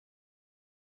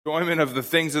Enjoyment of the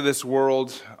things of this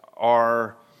world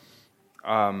are,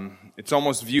 it's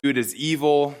almost viewed as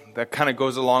evil. That kind of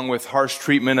goes along with harsh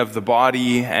treatment of the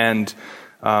body and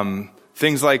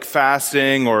things like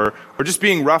fasting or just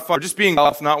being rough,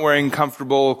 not wearing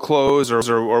comfortable clothes, or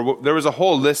there was a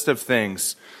whole list of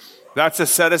things. That's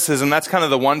asceticism. That's kind of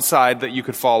the one side that you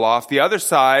could fall off. The other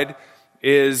side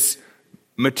is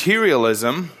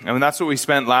materialism. I mean, that's what we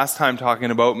spent last time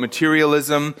talking about.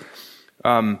 Materialism.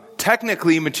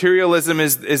 Technically, materialism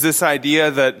is this idea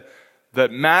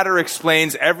that matter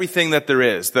explains everything that there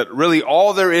is. That really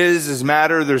all there is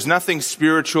matter. There's nothing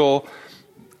spiritual,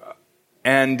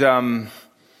 and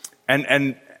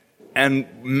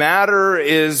matter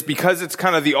is, because it's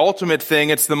kind of the ultimate thing.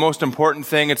 It's the most important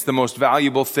thing. It's the most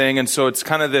valuable thing, and so it's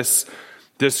kind of this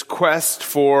quest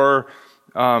for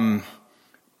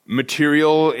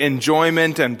material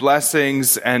enjoyment and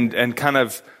blessings, and kind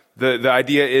of. The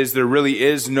idea is there really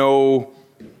is no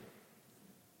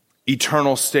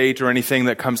eternal state or anything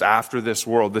that comes after this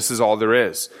world. This is all there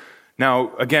is.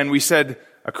 Now, again, we said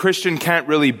a Christian can't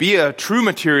really be a true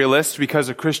materialist because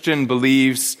a Christian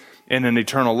believes in an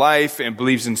eternal life and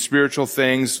believes in spiritual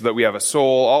things, that we have a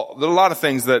soul. There are a lot of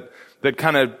things that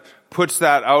kind of puts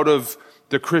that out of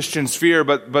the Christian sphere.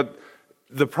 But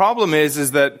the problem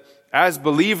is that as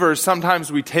believers,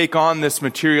 sometimes we take on this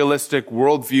materialistic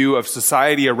worldview of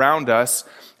society around us,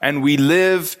 and we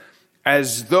live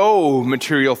as though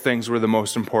material things were the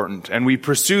most important, and we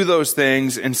pursue those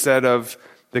things instead of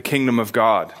the kingdom of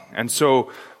God. And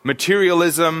so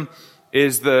materialism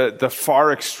is the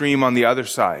far extreme on the other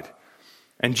side.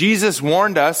 And Jesus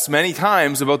warned us many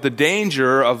times about the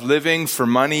danger of living for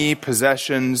money,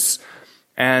 possessions,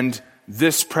 and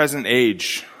this present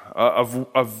age.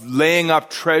 Of laying up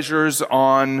treasures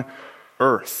on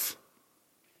earth.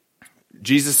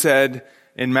 Jesus said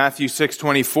in Matthew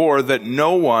 6:24 that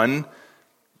no one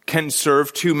can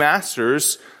serve two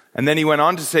masters. And then he went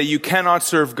on to say, you cannot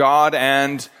serve God,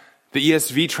 and the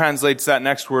ESV translates that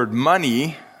next word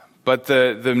money, but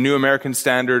the New American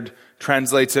Standard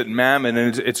translates it mammon,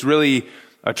 and it's really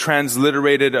a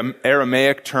transliterated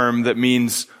Aramaic term that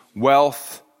means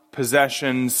wealth,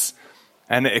 possessions,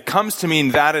 and it comes to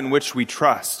mean that in which we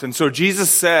trust. And so Jesus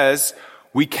says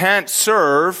we can't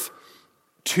serve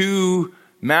two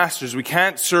masters. We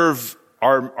can't serve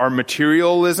our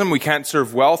materialism. We can't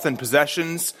serve wealth and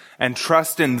possessions and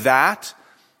trust in that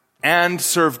and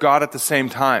serve God at the same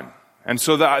time. And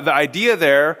so the idea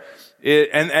there is,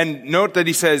 and note that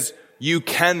he says you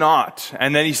cannot.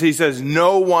 And then he says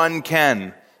no one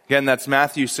can. Again, that's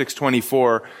Matthew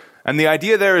 6:24. And the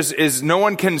idea there is no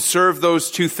one can serve those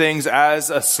two things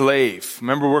as a slave.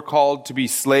 Remember, we're called to be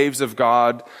slaves of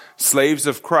God, slaves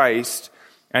of Christ.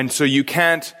 And so you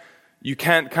can't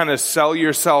kind of sell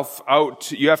yourself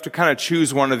out. You have to kind of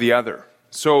choose one or the other.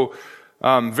 So,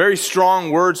 very strong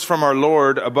words from our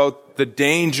Lord about the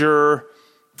danger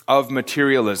of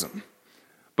materialism.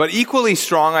 But equally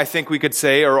strong, I think we could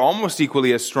say, or almost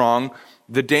equally as strong,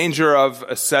 the danger of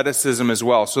asceticism as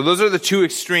well. So those are the two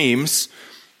extremes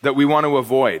that we want to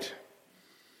avoid.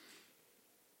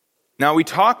 Now, we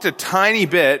talked a tiny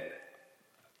bit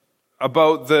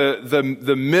about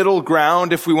the middle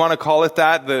ground, if we want to call it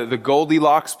that, the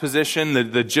Goldilocks position,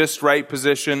 the just right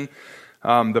position,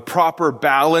 the proper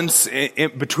balance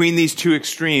between these two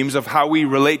extremes of how we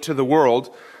relate to the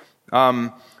world.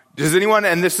 Does anyone,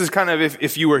 and this is kind of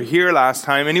if you were here last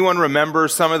time, anyone remember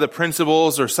some of the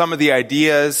principles or some of the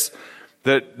ideas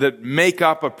that make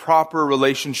up a proper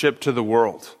relationship to the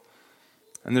world?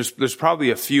 And there's probably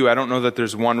a few. I don't know that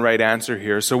there's one right answer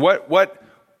here. So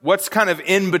what's kind of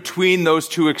in between those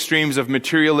two extremes of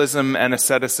materialism and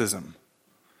asceticism?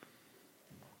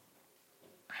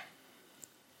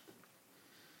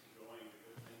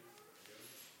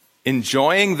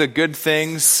 Enjoying the good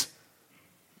things.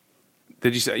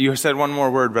 Did you say, you said one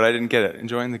more word, but I didn't get it.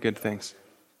 Enjoying the good things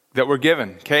that we're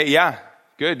given. Okay, yeah,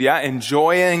 good, yeah.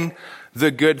 Enjoying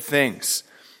the good things.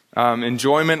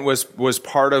 Enjoyment was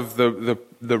part of the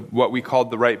what we called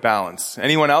the right balance.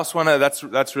 Anyone else want to?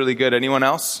 That's really good. Anyone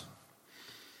else?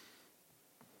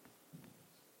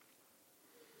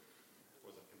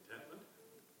 Was it contentment?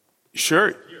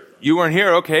 Sure. You weren't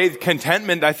here. Okay,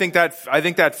 contentment. I think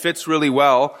that fits really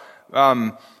well.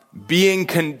 So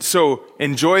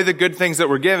enjoy the good things that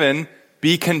we're given.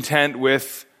 Be content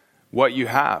with what you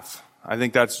have. I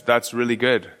think that's really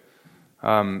good.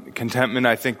 Contentment,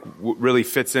 I think, really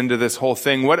fits into this whole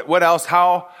thing. What else?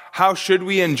 How should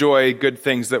we enjoy good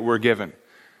things that we're given?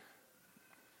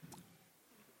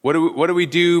 What do we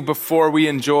do before we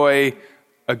enjoy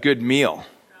a good meal?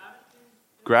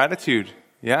 Gratitude.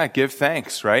 Yeah, give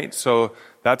thanks, right? So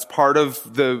That's part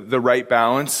of the right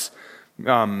balance.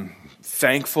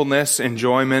 Thankfulness,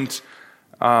 enjoyment.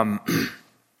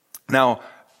 Now,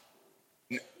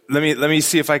 let me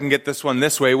see if I can get this one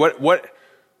this way. What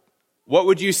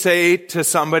would you say to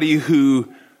somebody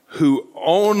who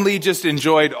only just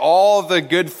enjoyed all the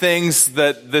good things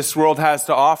that this world has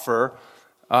to offer,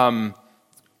 and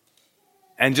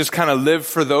just kind of live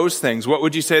for those things? What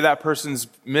would you say that person's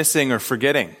missing or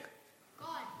forgetting?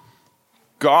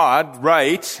 God,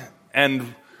 right?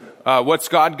 And what's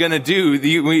God gonna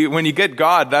do? When you get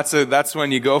God, that's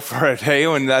when you go for it, hey?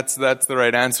 When that's the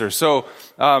right answer. So,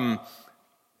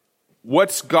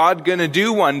 what's God gonna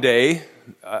do one day,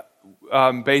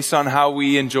 based on how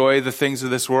we enjoy the things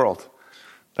of this world?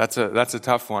 That's a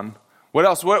tough one. What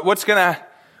else?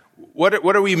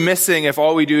 What are we missing if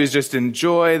all we do is just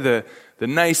enjoy the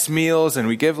nice meals and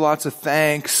we give lots of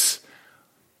thanks?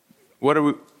 What are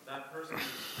we? That person is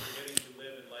forgetting to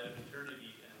live in light of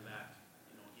eternity, and that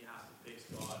he has to face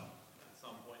God at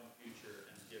some point in the future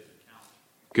and give account.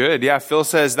 Good. Yeah, Phil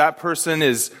says that person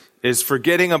is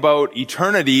forgetting about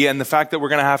eternity and the fact that we're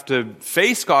going to have to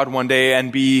face God one day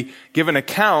and be given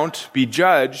account, be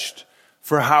judged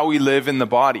for how we live in the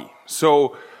body.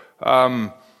 So,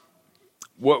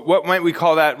 what might we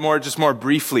call that more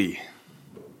briefly?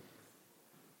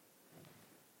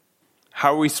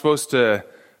 How are we supposed to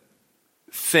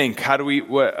think? How do we,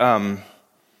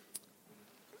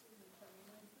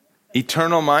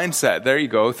 eternal mindset. There you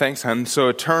go. Thanks, hon. So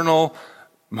eternal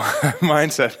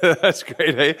mindset. That's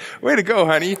great, hey? Way to go,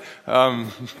 honey.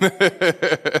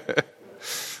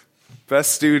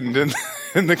 Best student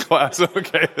in the class.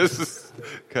 Okay,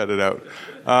 cut it out.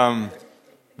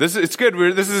 It's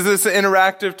good. This is this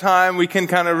interactive time. We can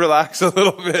kind of relax a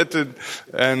little bit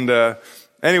and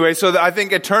anyway. So I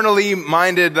think eternally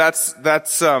minded. That's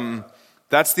the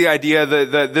idea.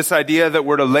 This idea that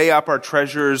we're to lay up our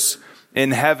treasures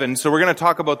in heaven. So we're going to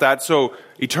talk about that. So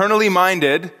eternally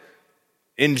minded,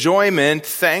 enjoyment,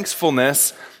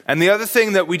 thankfulness. And the other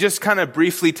thing that we just kind of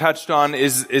briefly touched on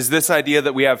is this idea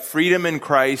that we have freedom in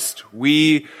Christ.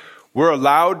 We're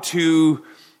allowed to,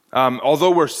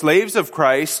 although we're slaves of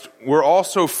Christ, we're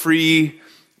also free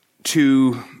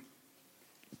to,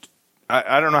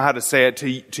 I don't know how to say it,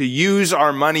 to use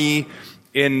our money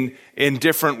in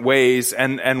different ways.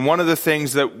 And one of the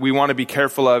things that we want to be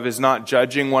careful of is not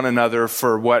judging one another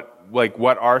for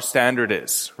what our standard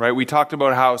is, right? We talked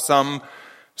about how some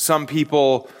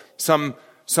people, some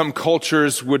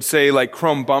cultures would say like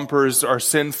chrome bumpers are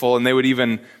sinful, and they would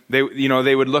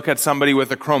look at somebody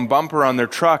with a chrome bumper on their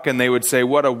truck and they would say,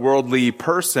 what a worldly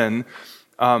person.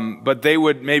 But they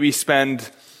would maybe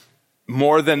spend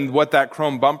more than what that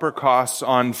chrome bumper costs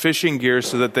on fishing gear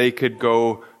so that they could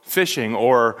go fishing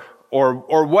or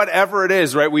whatever it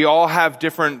is, right? We all have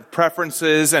different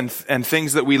preferences and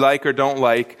things that we like or don't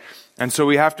like. And so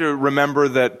we have to remember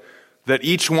that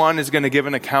each one is going to give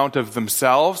an account of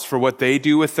themselves for what they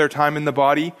do with their time in the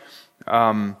body.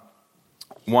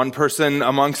 One person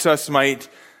amongst us might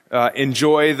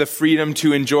enjoy the freedom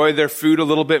to enjoy their food a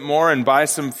little bit more and buy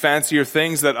some fancier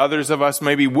things that others of us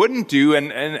maybe wouldn't do,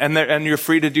 and you're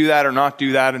free to do that or not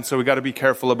do that. And so we got to be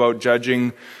careful about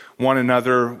judging one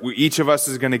another. Each of us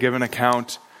is going to give an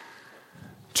account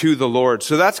to the Lord.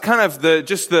 So that's kind of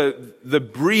the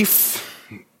brief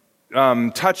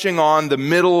touching on the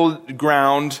middle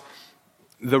ground,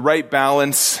 the right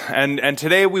balance. And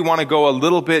today we want to go a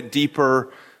little bit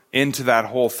deeper into that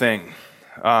whole thing.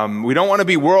 We don't want to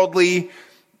be worldly.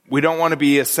 We don't want to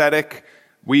be ascetic.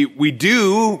 We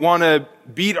do want to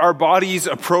beat our bodies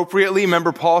appropriately.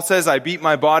 Remember, Paul says, I beat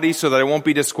my body so that I won't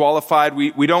be disqualified.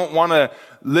 We don't want to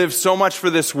live so much for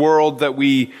this world that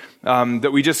we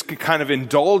just kind of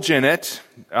indulge in it.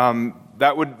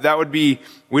 That would be,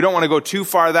 we don't want to go too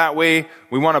far that way.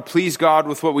 We want to please God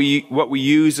with what we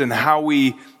use and how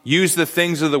we use the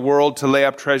things of the world to lay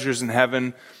up treasures in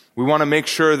heaven. We want to make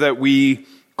sure that we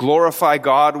glorify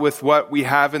God with what we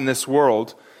have in this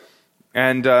world.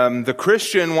 And the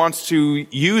Christian wants to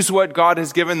use what God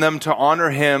has given them to honor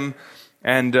Him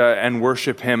and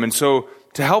worship Him. And so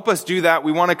to help us do that,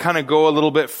 we want to kind of go a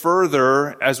little bit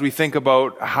further as we think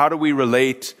about how do we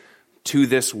relate to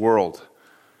this world.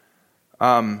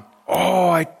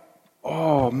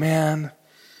 Man,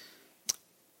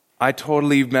 I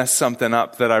totally messed something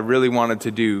up that I really wanted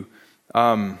to do.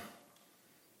 How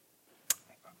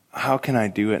can I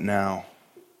do it now?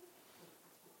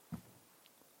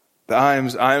 I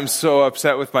am so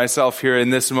upset with myself here in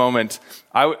this moment.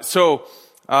 I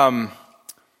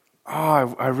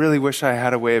really wish I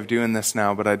had a way of doing this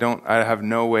now, but I don't. I have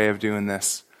no way of doing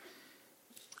this.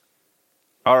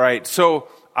 All right, so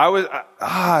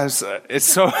it's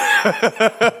so,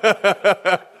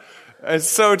 it's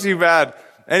so too bad.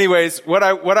 Anyways, what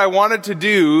I wanted to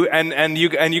do, and you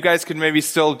guys could maybe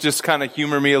still just kind of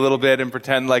humor me a little bit and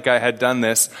pretend like I had done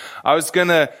this. I was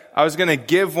gonna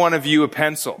give one of you a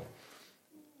pencil.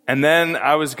 And then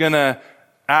I was gonna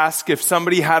ask if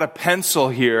somebody had a pencil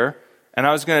here, and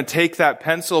I was gonna take that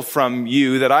pencil from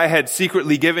you that I had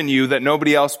secretly given you that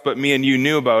nobody else but me and you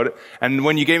knew about it. And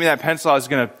when you gave me that pencil, I was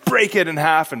gonna break it in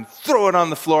half and throw it on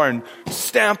the floor and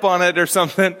stamp on it or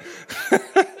something.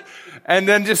 And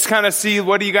then just kind of see,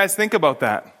 what do you guys think about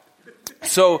that?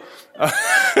 So,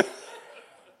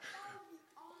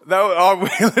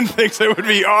 Waylon thinks it would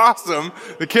be awesome.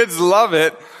 The kids love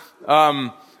it.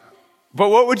 But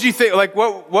what would you think, like,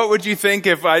 what would you think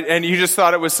if and you just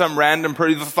thought it was some random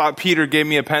person, you thought Peter gave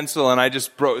me a pencil and I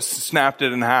just snapped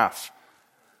it in half?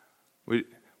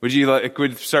 Would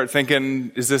you start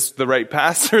thinking, is this the right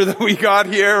pastor that we got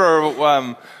here?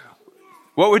 Or,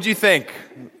 what would you think?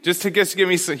 Just give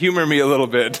me humor me a little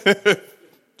bit. The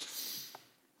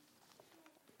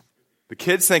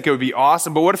kids think it would be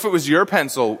awesome, but what if it was your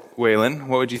pencil, Waylon?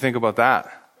 What would you think about that?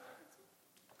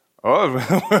 Oh.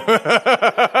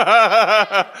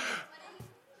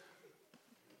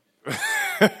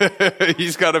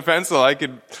 He's got a pencil. I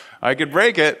could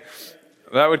break it.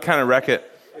 That would kind of wreck it.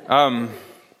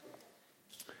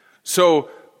 So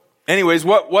anyways,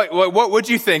 what would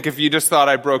you think if you just thought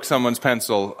I broke someone's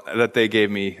pencil that they gave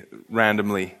me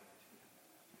randomly?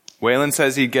 Waylon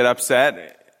says he'd get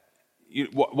upset.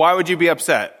 Why would you be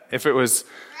upset if it was?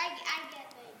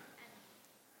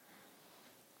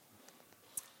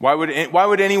 Why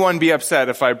would anyone be upset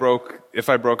if I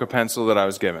broke a pencil that I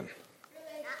was given?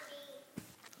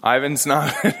 Ivan's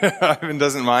not. Ivan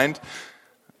doesn't mind.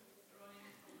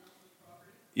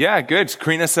 Yeah, good.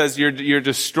 Karina says you're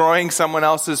destroying someone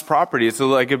else's property. It's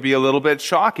like it'd be a little bit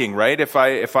shocking, right? If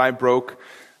I broke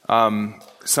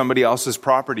somebody else's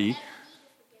property.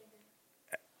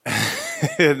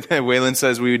 Waylon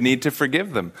says we would need to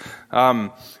forgive them.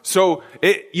 But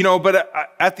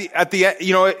at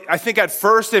the I think at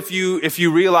first if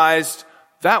you realized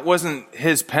that wasn't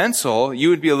his pencil, you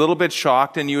would be a little bit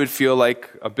shocked and you would feel like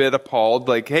a bit appalled,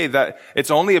 like, hey, that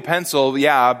it's only a pencil,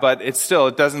 yeah, but it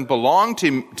doesn't belong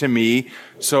to me.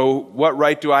 So what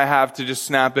right do I have to just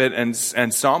snap it and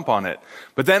stomp on it?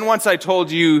 But then once I told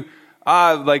you,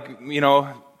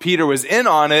 Peter was in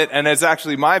on it and it's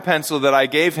actually my pencil that I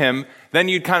gave him, then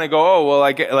you'd kind of go, oh, well,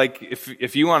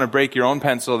 if you want to break your own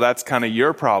pencil, that's kind of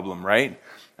your problem, right?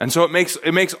 And so it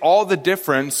makes all the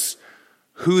difference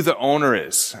who the owner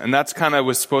is. And that's kind of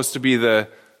was supposed to be the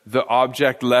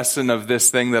object lesson of this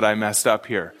thing that I messed up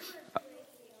here.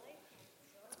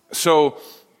 So,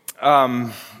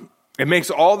 it makes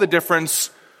all the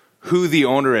difference who the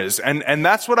owner is. And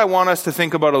that's what I want us to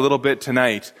think about a little bit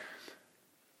tonight.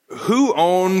 Who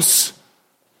owns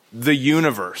the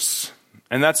universe?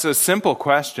 And that's a simple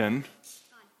question.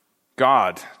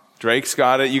 God. Drake's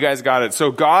got it. You guys got it.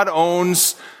 So God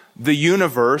owns the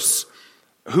universe.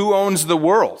 Who owns the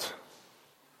world?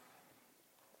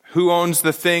 Who owns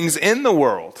the things in the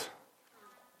world?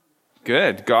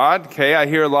 Good. God. Okay, I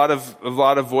hear a lot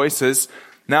of voices.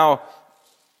 Now,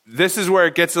 this is where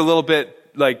it gets a little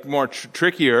bit like more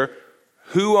trickier.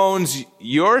 Who owns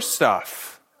your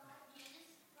stuff?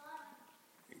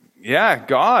 Yeah,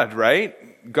 God, right?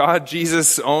 God,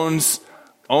 Jesus owns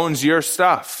your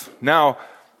stuff. Now,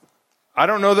 I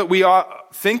don't know that we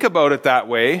ought think about it that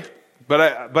way,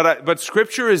 but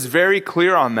Scripture is very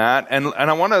clear on that, and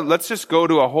let's just go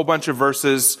to a whole bunch of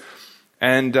verses,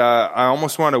 and I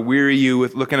almost want to weary you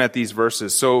with looking at these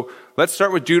verses. So let's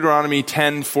start with Deuteronomy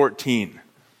 10:14.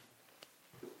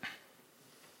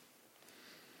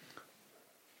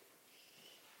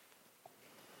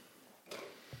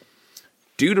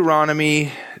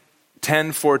 Deuteronomy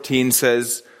 10:14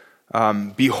 says,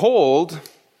 "Behold,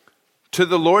 to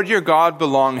the Lord your God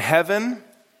belong heaven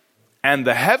and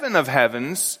the heaven of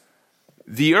heavens,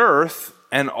 the earth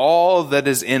and all that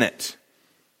is in it."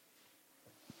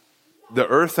 The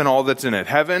earth and all that's in it.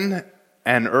 Heaven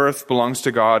and earth belongs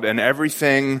to God and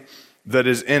everything that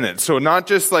is in it. So not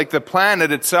just like the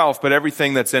planet itself, but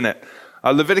everything that's in it.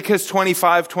 Leviticus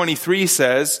 25:23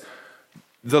 says,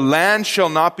 "The land shall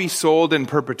not be sold in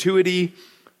perpetuity,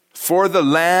 for the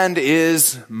land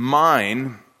is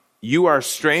mine. You are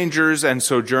strangers and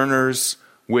sojourners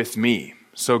with me."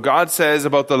 So God says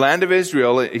about the land of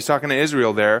Israel, he's talking to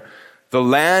Israel there, the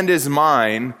land is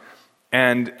mine,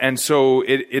 and so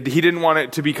he didn't want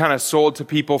it to be kind of sold to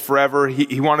people forever.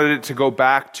 He wanted it to go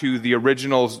back to the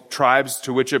original tribes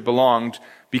to which it belonged,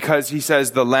 because he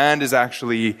says the land is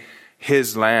actually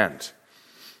his land.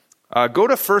 Go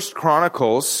to 1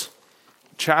 Chronicles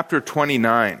chapter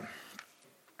 29.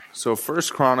 So 1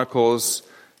 Chronicles,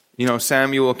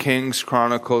 Samuel, Kings,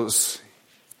 Chronicles,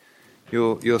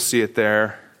 you'll see it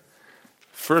there.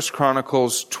 1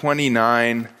 Chronicles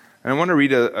 29, and I want to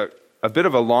read a bit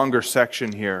of a longer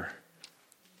section here.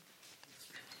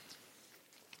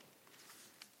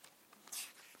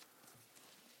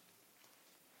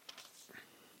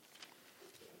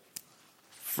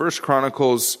 First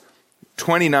Chronicles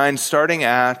 29, starting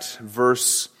at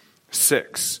verse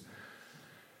 6.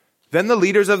 Then the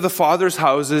leaders of the fathers'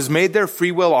 houses made their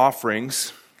freewill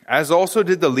offerings, as also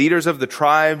did the leaders of the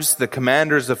tribes, the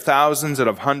commanders of thousands and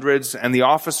of hundreds, and the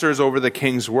officers over the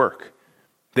king's work.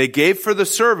 They gave for the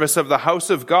service of the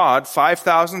house of God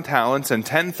 5,000 talents and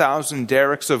 10,000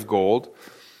 derricks of gold,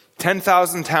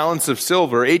 10,000 talents of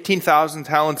silver, 18,000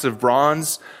 talents of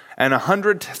bronze, and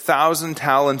 100,000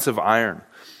 talents of iron.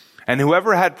 And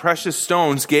whoever had precious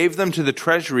stones gave them to the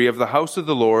treasury of the house of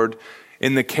the Lord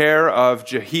in the care of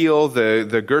Jehiel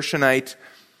the Gershonite.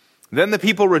 Then the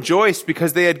people rejoiced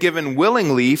because they had given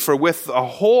willingly, for with a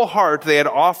whole heart they had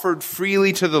offered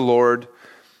freely to the Lord.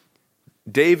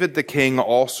 David the king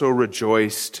also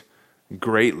rejoiced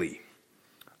greatly.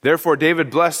 Therefore David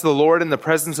blessed the Lord in the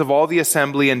presence of all the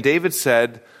assembly, and David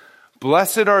said,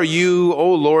 Blessed are you,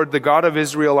 O Lord, the God of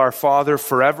Israel, our Father,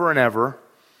 forever and ever.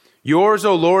 Yours,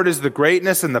 O Lord, is the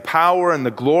greatness and the power and the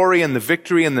glory and the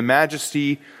victory and the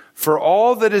majesty, for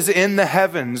all that is in the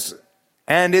heavens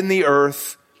and in the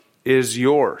earth is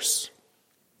yours.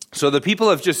 So the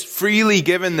people have just freely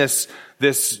given this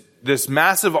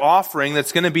massive offering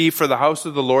that's going to be for the house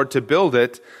of the Lord to build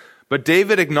it. But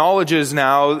David acknowledges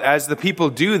now, as the people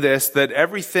do this, that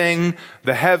everything,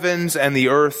 the heavens and the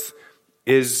earth,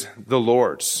 is the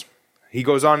Lord's. He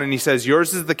goes on and he says,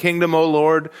 Yours is the kingdom, O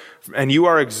Lord, and you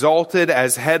are exalted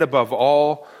as head above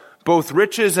all. Both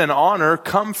riches and honor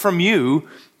come from you,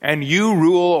 and you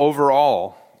rule over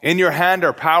all. In your hand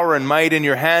are power and might. In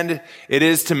your hand it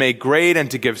is to make great and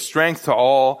to give strength to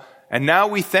all. And now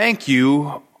we thank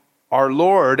you, our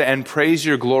Lord, and praise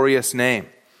your glorious name.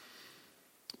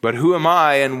 But who am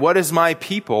I, and what is my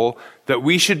people, that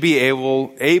we should be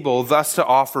able thus to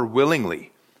offer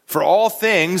willingly? For all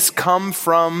things come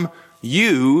from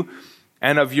you,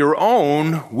 and of your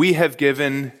own we have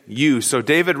given you. So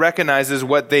David recognizes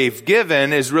what they've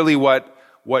given is really what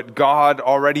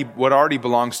already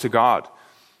belongs to God.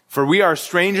 For we are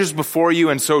strangers before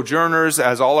you and sojourners,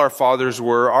 as all our fathers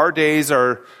were. Our days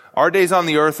on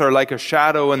the earth are like a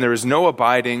shadow, and there is no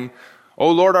abiding. O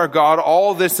Lord our God,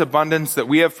 all this abundance that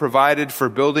we have provided for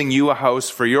building you a house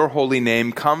for your holy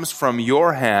name comes from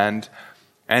your hand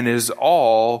and is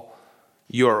all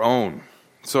your own.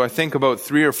 So I think about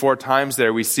 3 or 4 times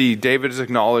there we see David is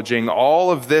acknowledging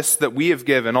all of this that we have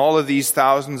given, all of these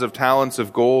thousands of talents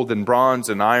of gold and bronze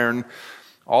and iron.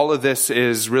 All of this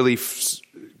is really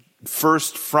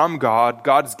first from God.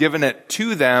 God's given it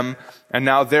to them, and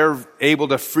now they're able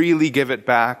to freely give it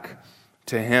back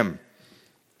to him.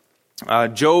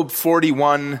 Job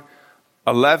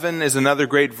 41:11 is another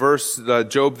great verse.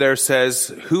 Job there says,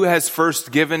 Who has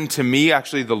first given to me?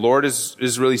 Actually, the Lord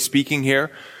is really speaking here.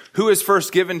 Who has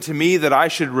first given to me that I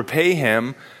should repay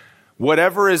him?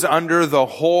 Whatever is under the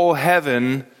whole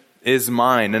heaven is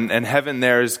mine. And heaven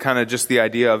there is kind of just the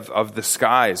idea of the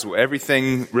skies.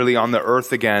 Everything really on the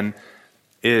earth again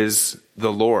is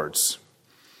the Lord's.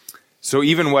 So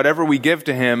even whatever we give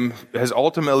to him has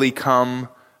ultimately come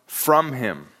from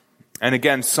him. And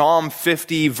again, Psalm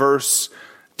 50 verse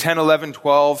 10, 11,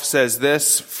 12 says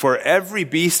this, For every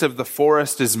beast of the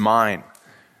forest is mine,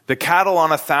 the cattle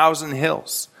on 1,000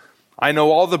 hills. I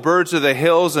know all the birds of the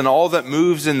hills, and all that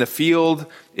moves in the field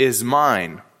is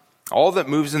mine. All that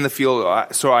moves in the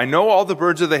field. So I know all the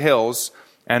birds of the hills,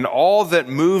 and all that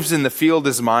moves in the field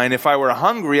is mine. If I were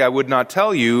hungry, I would not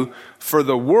tell you, for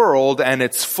the world and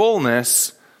its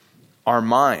fullness are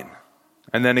mine.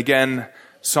 And then again,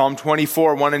 Psalm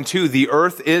 24, 1 and 2, The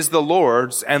earth is the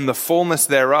Lord's, and the fullness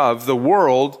thereof, the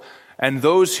world, and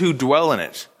those who dwell in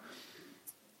it.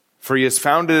 For he has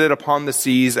founded it upon the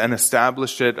seas and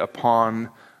established it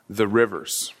upon the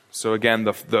rivers. So again,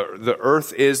 the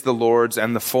earth is the Lord's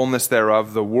and the fullness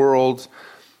thereof, the world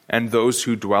and those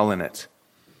who dwell in it.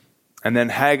 And then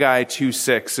Haggai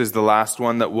 2:6 is the last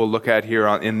one that we'll look at here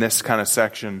in this kind of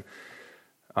section.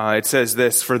 It says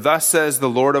this, For thus says the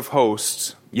Lord of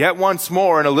hosts, Yet once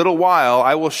more in a little while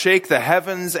I will shake the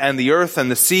heavens and the earth and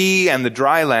the sea and the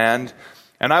dry land,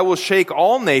 and I will shake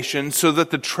all nations, so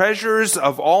that the treasures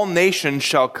of all nations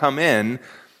shall come in,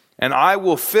 and I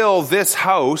will fill this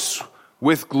house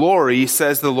with glory,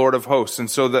 says the Lord of hosts.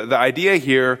 And so the idea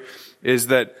here is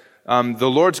that the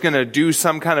Lord's going to do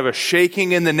some kind of a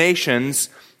shaking in the nations,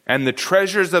 and the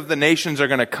treasures of the nations are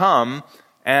going to come,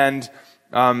 and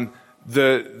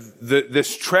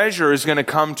this treasure is going to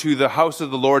come to the house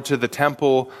of the Lord, to the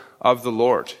temple of the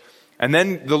Lord. And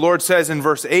then the Lord says in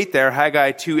verse 8 there,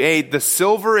 Haggai 2:8, the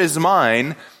silver is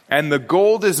mine, and the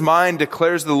gold is mine,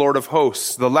 declares the Lord of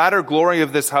hosts. The latter glory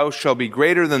of this house shall be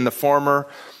greater than the former,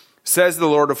 says the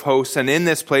Lord of hosts, and in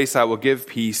this place I will give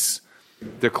peace,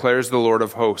 declares the Lord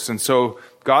of hosts. And so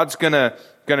God's gonna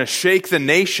shake the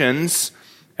nations,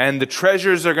 and the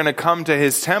treasures are gonna come to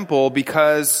his temple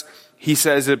because he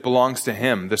says it belongs to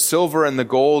him. The silver and the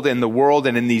gold in the world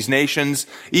and in these nations,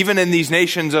 even in these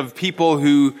nations of people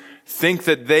who think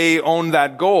that they own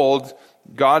that gold,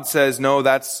 God says, no,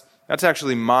 that's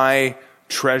actually my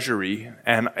treasury,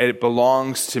 and it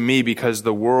belongs to me because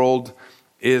the world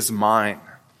is mine.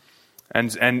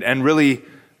 And really,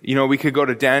 we could go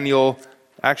to Daniel.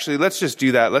 Actually, let's just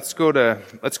do that. Let's go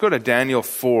to Daniel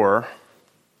 4.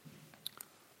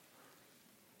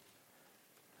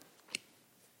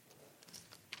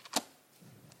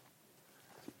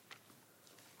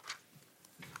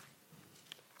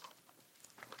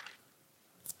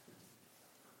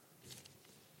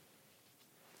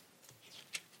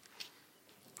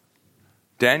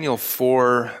 Daniel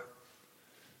 4,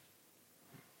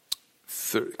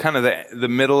 kind of the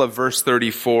middle of verse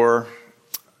 34.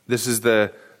 This is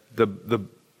the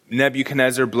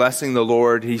Nebuchadnezzar blessing the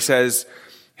Lord. He says,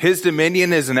 his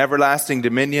dominion is an everlasting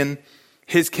dominion.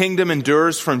 His kingdom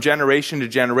endures from generation to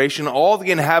generation. All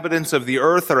the inhabitants of the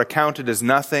earth are accounted as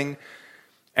nothing.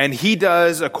 And he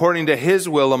does according to his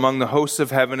will among the hosts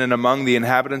of heaven and among the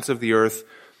inhabitants of the earth.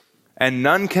 And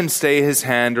none can stay his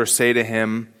hand or say to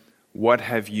him, what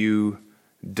have you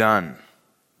done?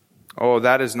 Oh,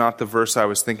 that is not the verse I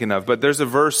was thinking of. But there's a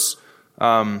verse,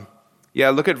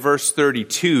 look at verse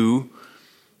 32.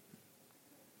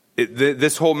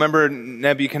 Remember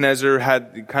Nebuchadnezzar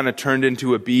had kind of turned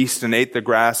into a beast and ate the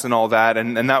grass and all that.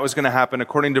 And that was going to happen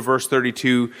according to verse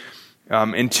 32.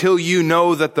 Until you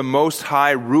know that the Most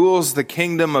High rules the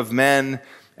kingdom of men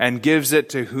and gives it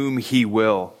to whom he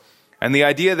will. And the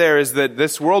idea there is that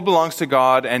this world belongs to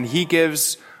God, and he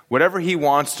gives whatever he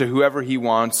wants to whoever he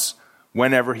wants,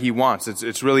 whenever he wants.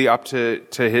 It's really up to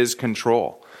his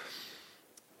control.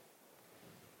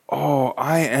 Oh,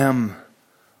 I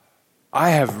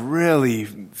have really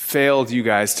failed you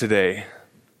guys today.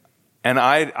 And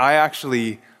I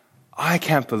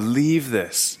can't believe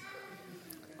this.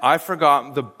 I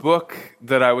forgot the book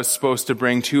that I was supposed to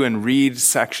bring to and read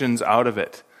sections out of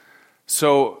it.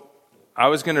 So I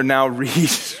was going to now read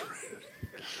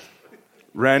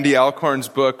Randy Alcorn's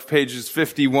book, pages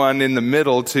 51 in the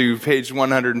middle to page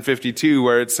 152,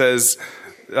 where it says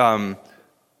some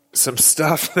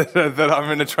stuff that I'm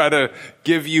going to try to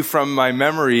give you from my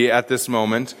memory at this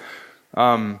moment.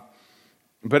 But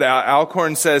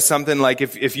Alcorn says something like,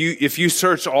 if you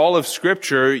search all of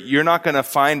Scripture, you're not going to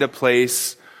find a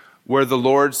place where the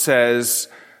Lord says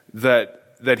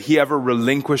that he ever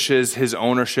relinquishes his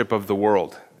ownership of the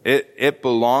world. It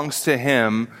belongs to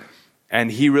him, and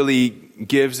he really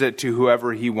gives it to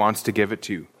whoever he wants to give it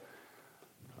to.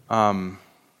 That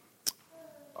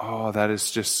is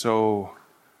just so...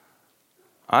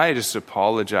 I just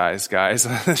apologize, guys.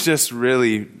 It's just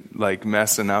really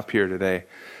messing up here today.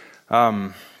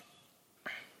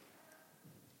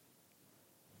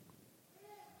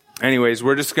 Anyways,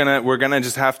 we're gonna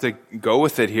just have to go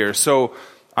with it here. So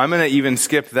I'm gonna even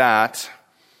skip that.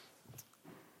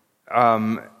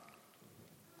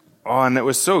 And it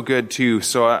was so good too.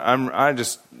 So I'm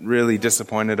just really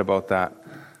disappointed about that.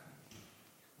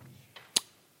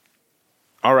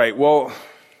 All right. Well,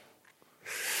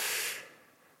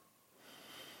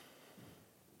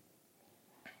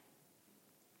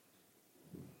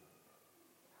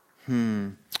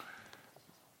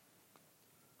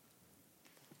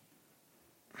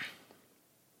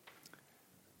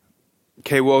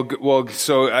 Okay, well.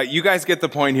 So you guys get the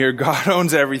point here. God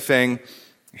owns everything.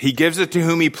 He gives it to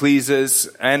whom he pleases,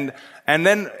 and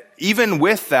then even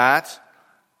with that,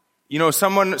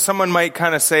 someone might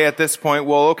kind of say at this point,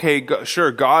 well, okay,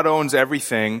 sure, God owns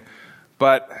everything,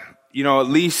 but at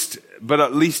least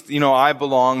I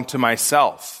belong to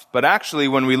myself. But actually,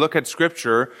 when we look at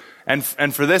Scripture, and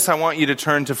for this, I want you to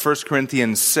turn to 1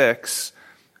 Corinthians 6.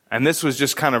 And this was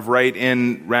just kind of right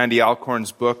in Randy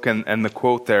Alcorn's book and the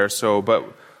quote there. So, but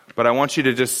I want you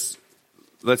to just,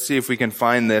 let's see if we can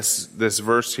find this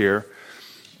verse here.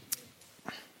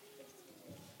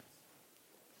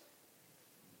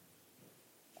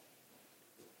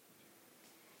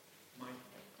 Mike,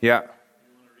 Yeah. you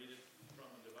want to read it from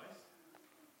a device?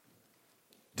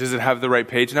 Does it have the right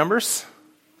page numbers?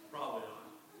 From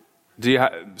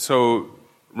So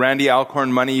Randy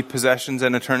Alcorn, money, possessions,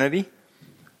 and eternity?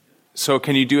 So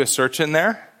can you do a search in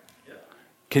there? Yeah.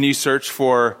 Can you search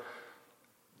for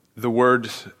the word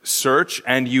search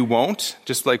and you won't?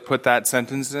 Just like put that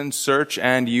sentence in, search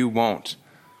and you won't.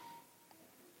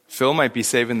 Phil might be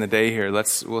saving the day here.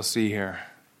 We'll see here.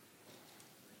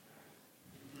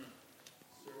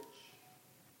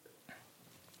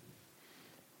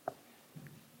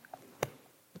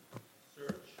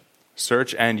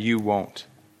 Search and you won't.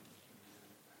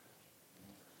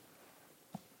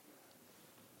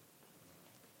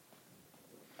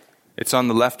 It's on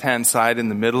the left-hand side in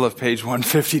the middle of page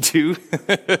 152. It's actually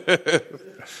at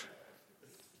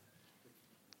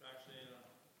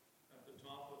the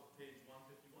top of page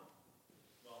 151.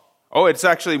 Oh, it's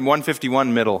actually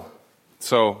 151 middle.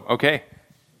 So, okay.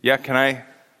 Yeah, can I?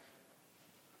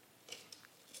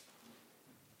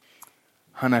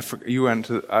 Hun, I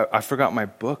forgot my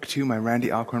book too, my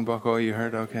Randy Alcorn book. Oh, you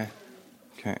heard? Okay.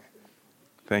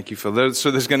 Thank you, Phil.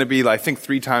 So there's going to be, I think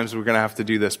 3 times we're going to have to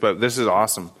do this, but this is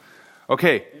awesome.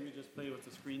 Okay. Maybe just play with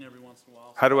the screen every once in a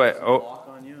while. How do I? Lock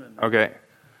on you and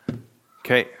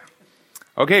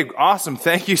Okay, awesome.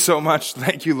 Thank you so much.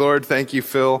 Thank you, Lord. Thank you,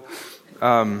 Phil.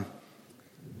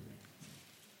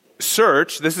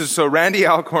 Search, so Randy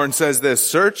Alcorn says this,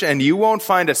 search and you won't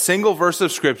find a single verse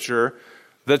of Scripture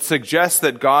that suggests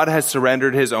that God has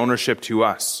surrendered his ownership to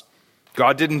us.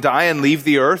 God didn't die and leave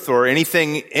the earth or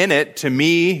anything in it to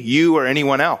me, you, or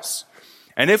anyone else.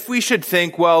 And if we should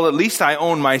think, well, at least I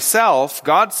own myself,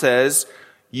 God says,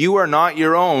 you are not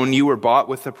your own, you were bought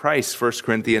with a price, 1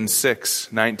 Corinthians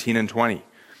 6, 19 and 20.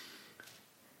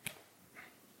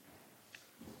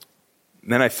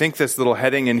 Then I think this little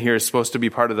heading in here is supposed to be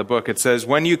part of the book. It says,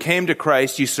 when you came to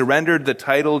Christ, you surrendered the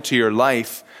title to your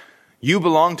life. You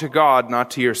belong to God, not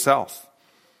to yourself.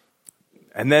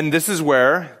 And then this is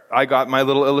where I got my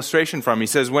little illustration from. He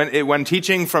says, when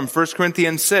teaching from 1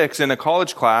 Corinthians 6 in a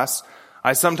college class,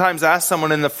 I sometimes ask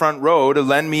someone in the front row to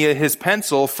lend me his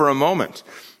pencil for a moment.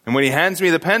 And when he hands me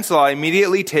the pencil, I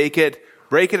immediately take it,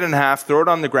 break it in half, throw it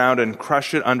on the ground, and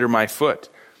crush it under my foot.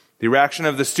 The reaction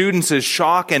of the students is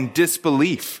shock and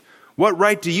disbelief. What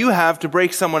right do you have to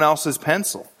break someone else's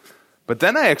pencil? But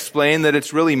then I explain that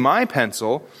it's really my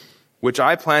pencil, which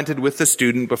I planted with the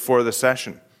student before the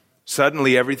session.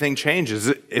 Suddenly everything changes.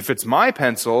 If it's my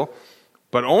pencil,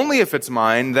 but only if it's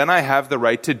mine, then I have the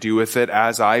right to do with it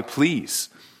as I please,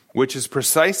 which is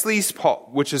precisely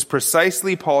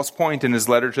Paul's point in his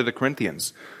letter to the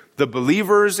Corinthians. The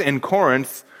believers in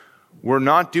Corinth were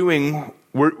doing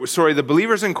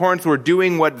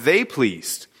what they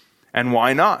pleased. And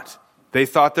why not? They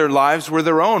thought their lives were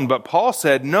their own. But Paul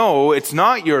said, no, it's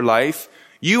not your life.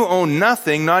 You own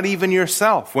nothing, not even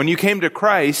yourself. When you came to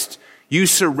Christ, you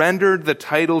surrendered the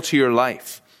title to your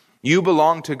life. You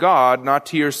belong to God, not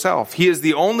to yourself. He is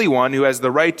the only one who has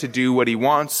the right to do what he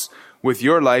wants with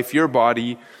your life, your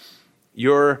body,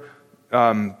 your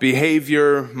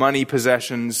behavior, money,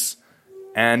 possessions,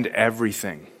 and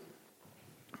everything.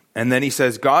 And then he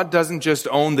says, God doesn't just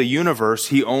own the universe,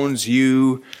 he owns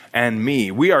you and me.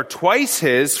 We are twice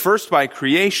his, first by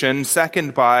creation,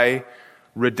 second by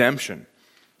redemption.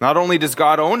 Not only does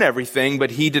God own everything,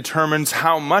 but he determines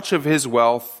how much of his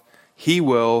wealth he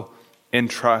will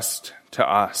entrust to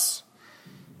us.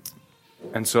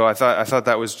 And so I thought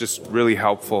that was just really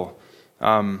helpful.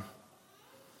 Now,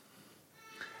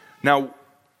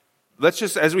 let's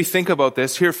just, as we think about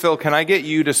this, here, Phil, can I get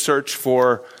you to search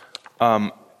for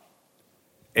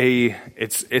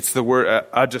it's the word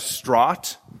a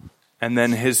distraught, and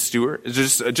then his steward.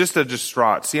 Just a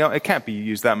distraught. See how it can't be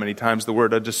used that many times, the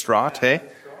word a distraught, hey?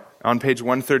 On page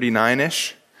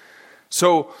 139-ish.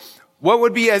 So what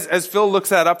would be, as Phil looks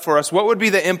that up for us, what would be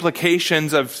the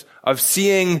implications of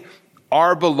seeing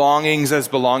our belongings as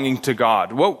belonging to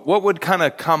God? What would kind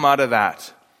of come out of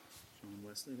that?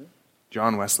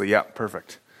 John Wesley, yeah,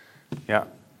 perfect. Yeah.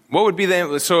 What would be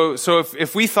so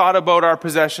if we thought about our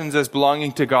possessions as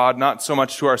belonging to God, not so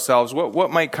much to ourselves, what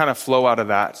might kind of flow out of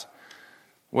that?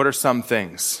 What are some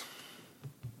things?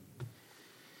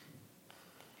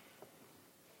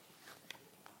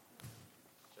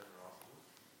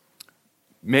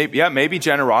 Maybe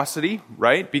generosity,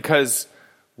 right? Because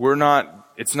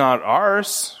it's not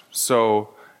ours. So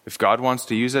if God wants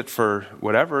to use it for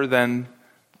whatever, then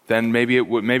maybe it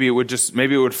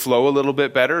would flow a little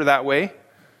bit better that way. Like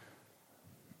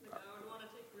I would want to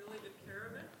take really good care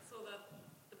of it so that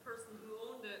the person who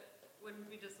owned it wouldn't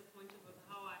be disappointed with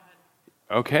how I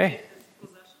had Okay. his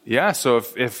possession. Yeah, so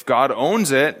if God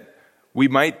owns it, we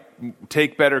might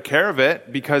take better care of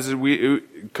it because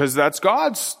that's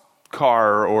God's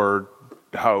car or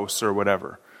house or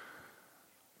whatever.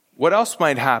 what else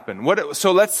might happen?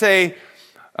 So let's say,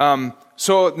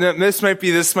 this might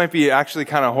be actually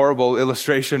kind of horrible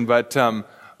illustration, but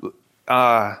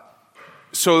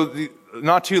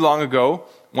not too long ago,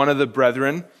 one of the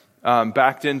brethren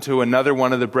backed into another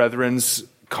one of the brethren's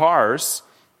cars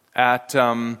at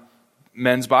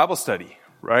men's Bible study,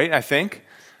 right? I think,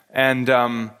 and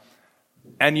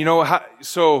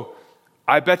so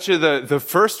I bet you the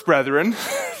first brethren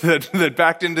that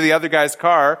backed into the other guy's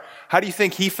car, how do you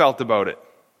think he felt about it?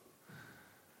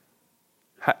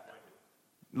 A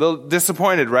little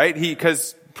disappointed, right?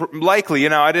 Because likely,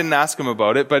 I didn't ask him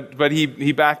about it, but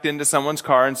he backed into someone's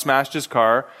car and smashed his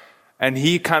car, and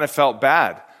he kind of felt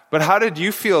bad. But how did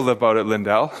you feel about it,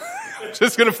 Lindell?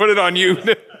 Just going to put it on you.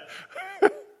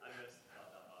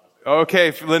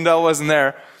 Okay, Lindell wasn't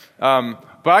there.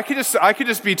 But I could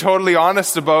just be totally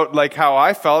honest about like how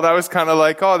I felt. I was kind of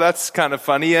like, oh, that's kind of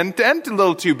funny and a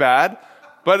little too bad.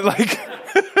 But like,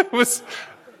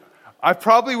 I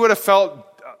probably would have felt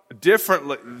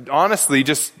differently, honestly,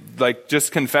 just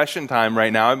confession time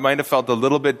right now. I might have felt a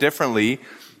little bit differently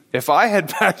if I had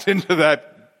backed into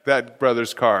that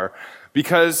brother's car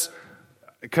because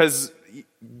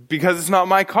it's not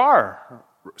my car.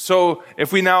 So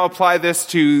if we now apply this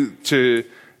to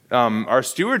our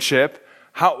stewardship,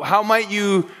 how might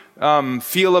you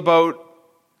feel about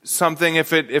something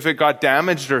if it got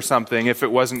damaged or something if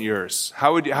it wasn't yours?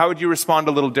 How would you respond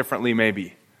a little differently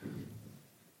maybe?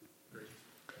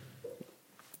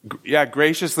 Yeah,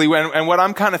 graciously. And what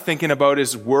I'm kind of thinking about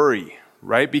is worry,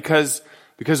 right? Because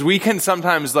we can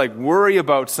sometimes like worry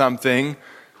about something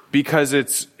because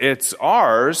it's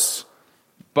ours,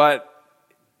 but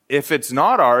if it's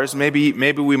not ours, maybe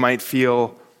we might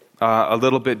feel a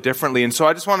little bit differently. And so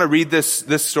I just want to read this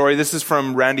story. This is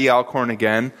from Randy Alcorn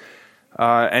again.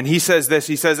 And he says this.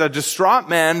 He says, a distraught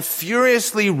man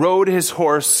furiously rode his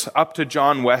horse up to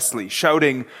John Wesley,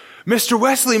 shouting, Mr.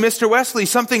 Wesley,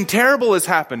 something terrible has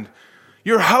happened.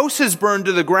 Your house is burned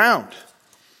to the ground.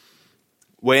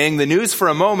 Weighing the news for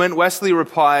a moment, Wesley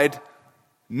replied,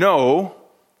 no,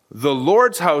 the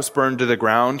Lord's house burned to the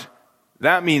ground.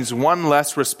 That means one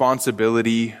less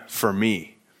responsibility for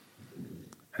me.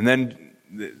 And then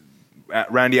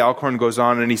Randy Alcorn goes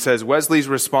on and he says, Wesley's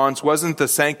response wasn't the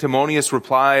sanctimonious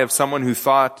reply of someone who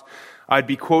thought I'd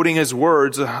be quoting his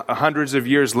words hundreds of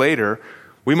years later.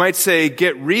 We might say,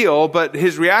 get real, but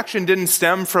his reaction didn't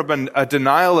stem from a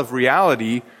denial of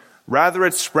reality. Rather,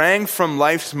 it sprang from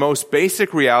life's most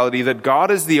basic reality that God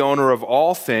is the owner of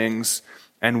all things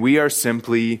and we are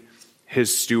simply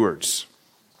his stewards.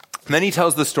 And then he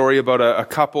tells the story about a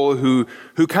couple who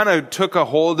kind of took a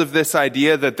hold of this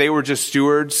idea that they were just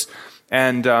stewards,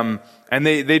 and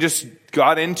they just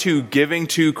got into giving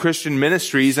to Christian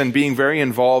ministries and being very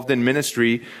involved in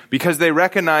ministry because they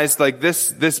recognized like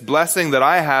this blessing that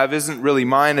I have isn't really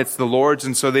mine, it's the Lord's,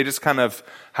 and so they just kind of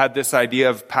had this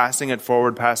idea of passing it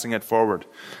forward.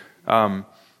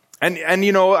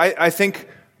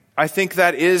 I think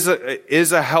that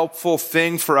is a helpful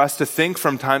thing for us to think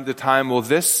from time to time. Well,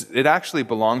 it actually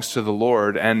belongs to the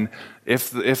Lord, and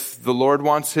if the Lord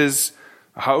wants His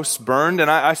house burned, and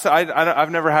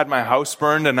I've never had my house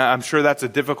burned, and I'm sure that's a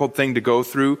difficult thing to go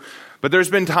through. But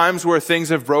there's been times where things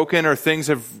have broken, or things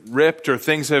have ripped, or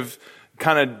things have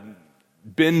kind of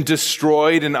been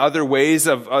destroyed in other ways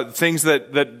of things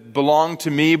that belong to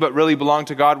me but really belong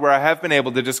to God, where I have been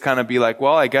able to just kind of be like,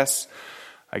 well, I guess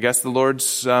the Lord's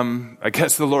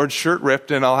shirt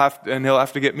ripped, and he'll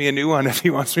have to get me a new one if he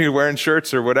wants me wearing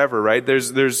shirts or whatever, right?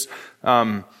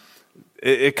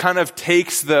 It kind of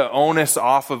takes the onus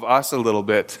off of us a little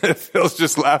bit. Phil's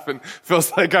just laughing.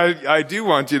 Phil's like, I do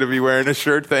want you to be wearing a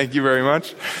shirt. Thank you very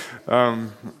much.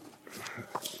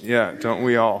 Yeah, don't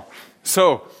we all?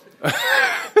 So,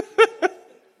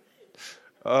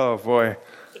 oh boy.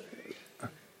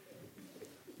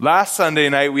 Last Sunday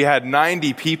night, we had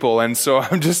 90 people, and so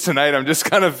I'm just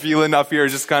kind of feeling up here,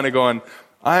 just kind of going,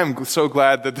 I am so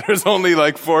glad that there's only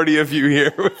like 40 of you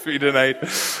here with me tonight.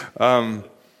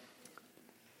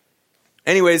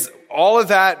 Anyways, all of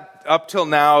that up till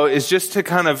now is just to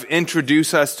kind of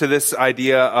introduce us to this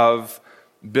idea of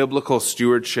biblical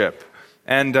stewardship.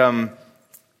 And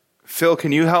Phil,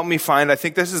 can you help me find, I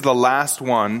think this is the last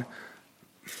one.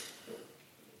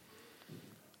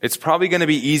 It's probably going to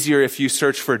be easier if you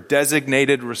search for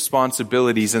designated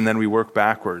responsibilities and then we work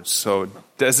backwards. So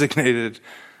designated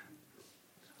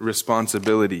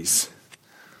responsibilities.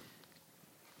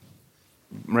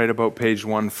 Right about page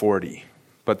 140.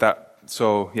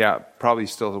 Probably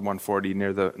still 140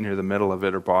 near the middle of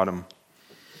it or bottom.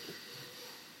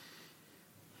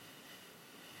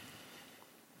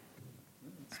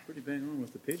 It's pretty bang on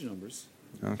with the page numbers.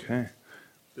 Okay.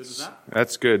 Good with that?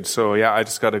 That's good. So yeah, I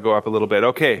just got to go up a little bit.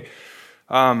 Okay.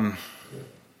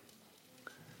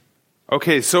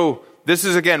 Okay, so this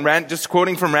is again, just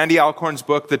quoting from Randy Alcorn's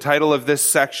book. The title of this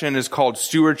section is called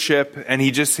Stewardship. And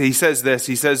he says this,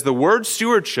 he says, the word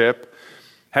stewardship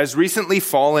has recently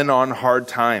fallen on hard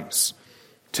times.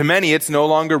 To many, it's no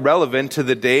longer relevant to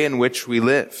the day in which we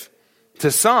live.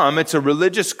 To some, it's a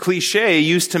religious cliche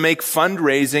used to make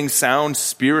fundraising sound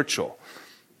spiritual.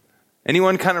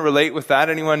 Anyone kind of relate with that?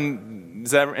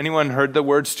 Anyone heard the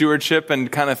word stewardship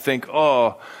and kind of think,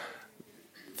 oh,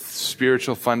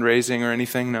 spiritual fundraising or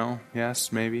anything? No?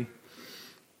 Yes? Maybe?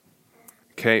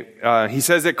 Okay. He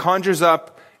says it conjures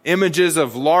up images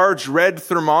of large red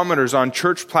thermometers on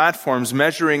church platforms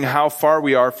measuring how far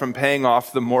we are from paying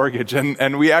off the mortgage.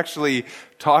 And we actually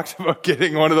talked about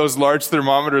getting one of those large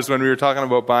thermometers when we were talking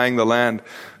about buying the land.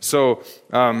 So,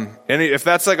 and if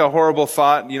that's like a horrible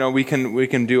thought, we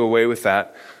can do away with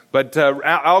that. But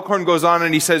Alcorn goes on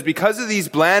and he says, because of these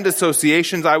bland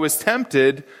associations, I was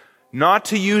tempted not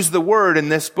to use the word in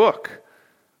this book.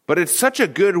 But it's such a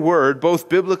good word, both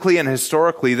biblically and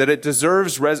historically, that it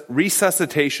deserves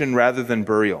resuscitation rather than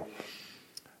burial.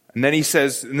 And then he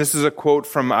says, and this is a quote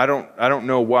from I don't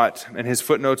know what, and his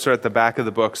footnotes are at the back of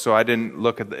the book, so I didn't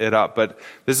look it up, but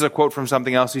this is a quote from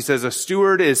something else. He says, a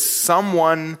steward is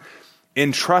someone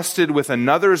entrusted with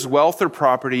another's wealth or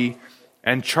property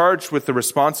and charged with the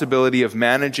responsibility of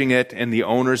managing it in the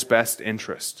owner's best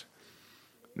interest.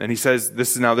 And he says,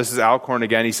 this is Alcorn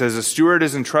again. He says, a steward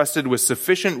is entrusted with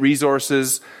sufficient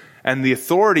resources and the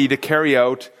authority to carry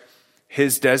out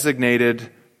his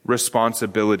designated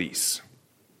responsibilities.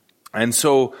 And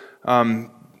so,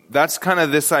 that's kind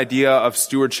of this idea of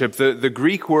stewardship. The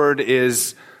Greek word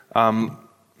is, oikonomos,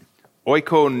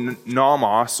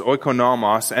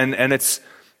 and it's,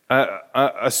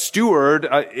 a steward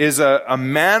is a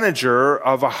manager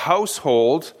of a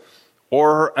household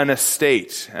or an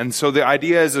estate. And so the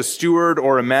idea is a steward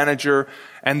or a manager.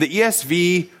 And the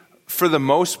ESV, for the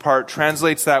most part,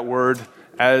 translates that word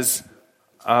as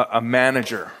a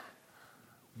manager.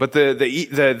 But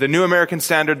the New American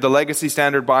Standard, the Legacy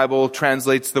Standard Bible,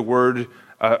 translates the word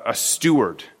a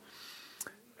steward.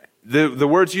 The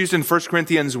words used in 1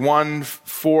 Corinthians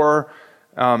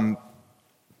 1:4,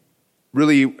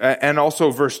 really, and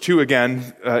also verse 2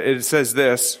 again, it says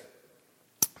this.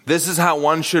 This is how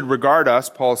one should regard us,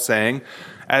 Paul's saying,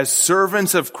 as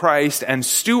servants of Christ and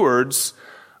stewards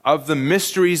of the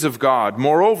mysteries of God.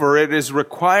 Moreover, it is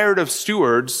required of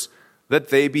stewards that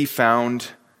they be found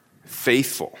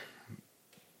faithful.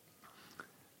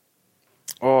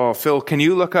 Oh, Phil, can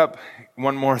you look up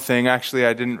one more thing? Actually,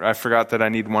 I forgot that I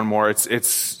need one more. It's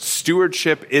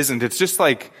stewardship isn't.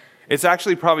 It's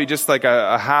actually probably just like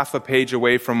a half a page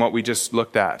away from what we just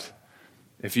looked at.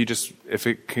 If you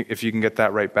can get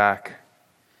that right back.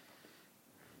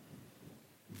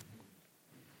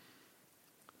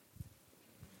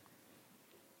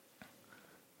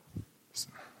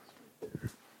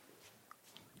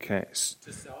 Okay.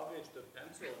 To salvage the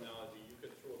pencil analogy, you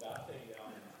could throw that thing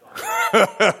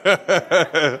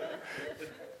down.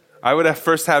 I would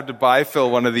first have to buy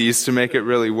Phil one of these to make it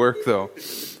really work, though.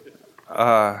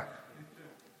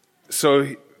 So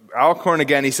Alcorn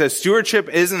again, he says, stewardship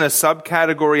isn't a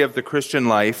subcategory of the Christian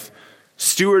life.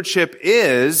 Stewardship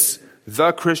is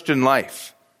the Christian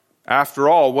life. After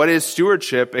all, what is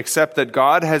stewardship except that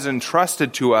God has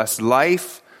entrusted to us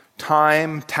life,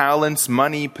 time, talents,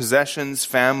 money, possessions,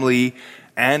 family,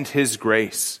 and His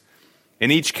grace. In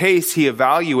each case, He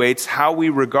evaluates how we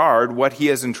regard what He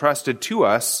has entrusted to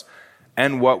us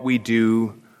and what we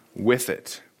do with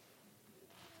it.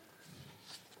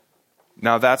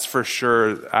 Now that's for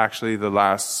sure actually the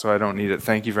last, so I don't need it.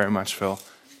 Thank you very much, Phil.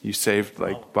 You saved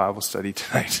Bible study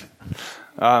tonight.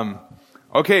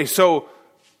 Okay, so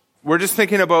we're just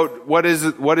thinking about what is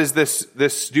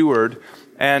this steward,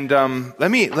 and let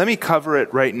me cover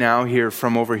it right now here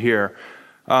from over here.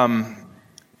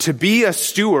 To be a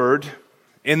steward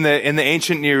in the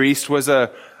ancient Near East was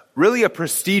really a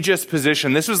prestigious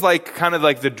position. This was kind of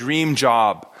like the dream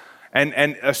job,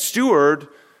 and a steward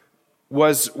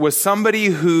was somebody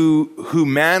who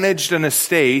managed an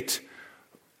estate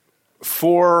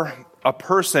for a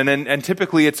person, and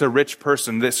typically it's a rich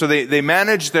person. So they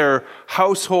manage their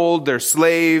household, their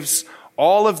slaves,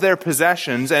 all of their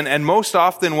possessions, and most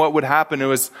often what would happen, it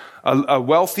was a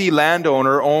wealthy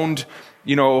landowner owned,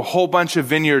 a whole bunch of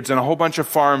vineyards and a whole bunch of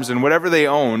farms and whatever they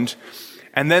owned.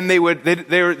 And then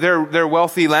they're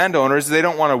wealthy landowners, they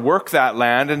don't want to work that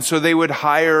land, and so they would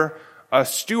hire a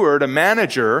steward, a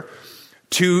manager,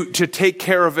 to take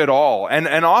care of it all.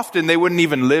 And often they wouldn't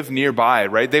even live nearby,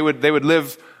 right? They would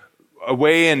live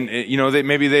away and,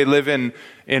 maybe they live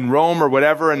in Rome or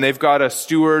whatever, and they've got a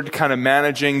steward kind of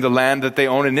managing the land that they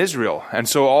own in Israel. And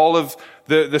so all of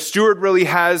the steward really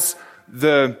has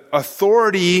the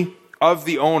authority of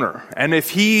the owner. And if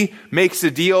he makes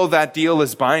a deal, that deal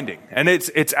is binding. And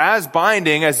it's as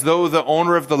binding as though the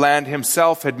owner of the land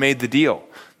himself had made the deal.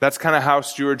 That's kind of how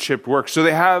stewardship works. So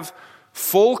they have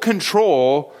full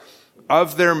control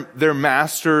of their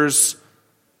master's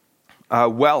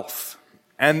wealth.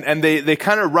 And they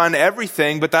kind of run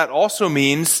everything, but that also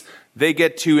means they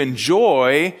get to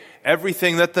enjoy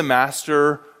everything that the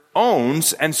master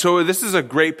owns. And so this is a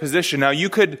great position. Now, you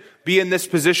could be in this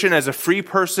position as a free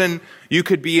person. You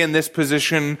could be in this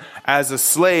position as a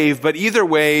slave. But either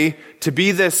way, to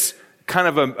be this kind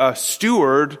of a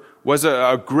steward was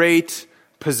a great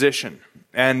position.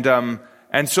 And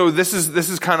so this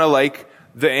is kind of like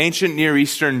the ancient Near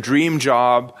Eastern dream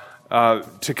job,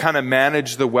 to kind of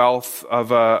manage the wealth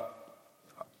of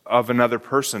another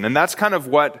person. And that's kind of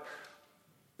what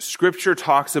Scripture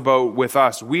talks about with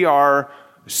us. We are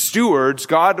stewards.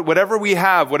 God, whatever we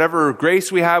have, whatever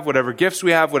grace we have, whatever gifts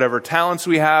we have, whatever talents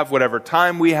we have, whatever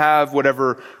time we have,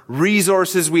 whatever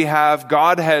resources we have,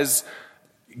 God has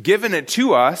given it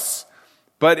to us,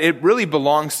 but it really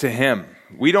belongs to Him.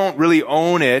 We don't really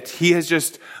own it. He has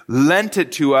just lent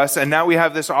it to us, and now we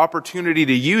have this opportunity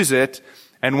to use it.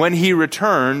 And when He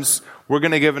returns, we're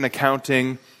going to give an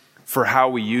accounting for how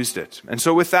we used it. And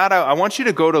so with that, I want you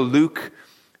to go to Luke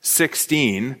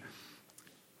 16,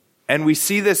 and we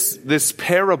see this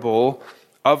parable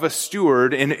of a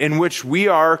steward in which we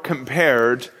are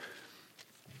compared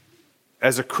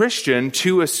as a Christian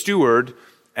to a steward,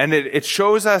 and it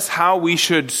shows us how we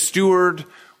should steward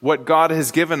what God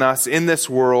has given us in this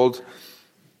world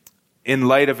in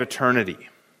light of eternity.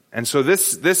 And so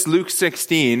this Luke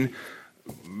 16,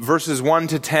 verses 1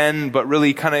 to 10, but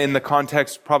really kind of in the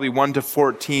context, probably 1 to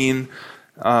 14,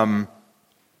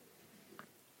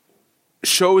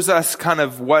 shows us kind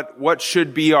of what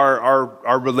should be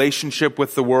our relationship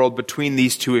with the world between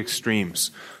these two extremes.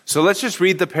 So let's just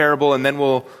read the parable and then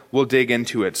we'll dig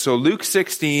into it. So Luke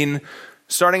 16,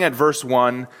 starting at verse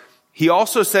 1, He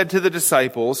also said to the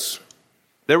disciples,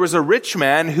 there was a rich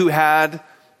man who had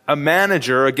a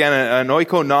manager, again, an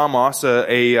oikonomos,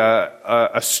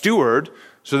 a steward.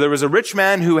 So there was a rich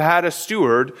man who had a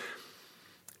steward,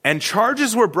 and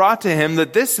charges were brought to him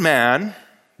that this man,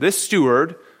 this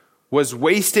steward, was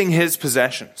wasting his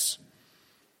possessions.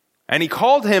 And he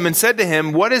called him and said to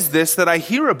him, what is this that I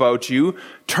hear about you?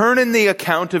 Turn in the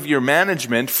account of your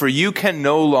management, for you can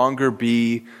no longer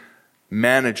be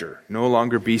manager, no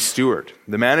longer be steward.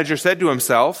 The manager said to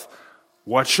himself,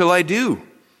 what shall I do?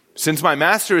 Since my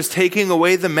master is taking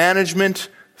the management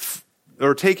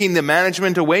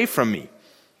away from me.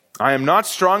 I am not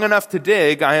strong enough to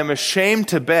dig. I am ashamed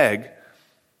to beg.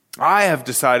 I have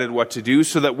decided what to do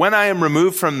so that when I am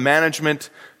removed from management,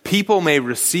 people may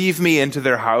receive me into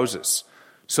their houses.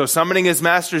 So summoning his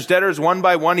master's debtors one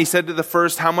by one, he said to the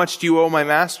first, how much do you owe my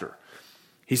master?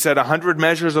 He said, 100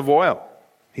 measures of oil.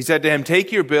 He said to him,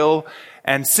 take your bill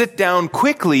and sit down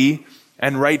quickly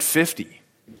and write 50.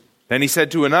 Then he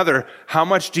said to another, how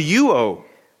much do you owe?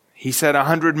 He said,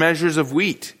 100 measures of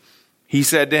wheat. He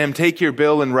said to him, take your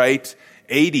bill and write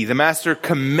 80. The master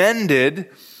commended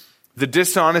the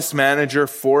dishonest manager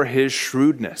for his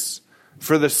shrewdness.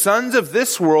 For the sons of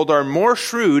this world are more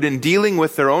shrewd in dealing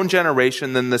with their own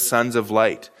generation than the sons of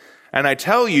light. And I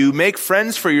tell you, make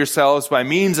friends for yourselves by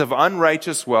means of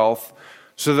unrighteous wealth,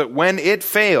 so that when it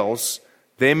fails,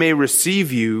 they may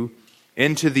receive you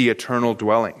into the eternal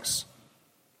dwellings.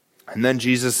 And then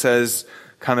Jesus says,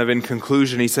 kind of in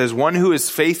conclusion, he says, one who is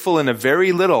faithful in a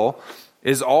very little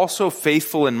is also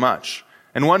faithful in much.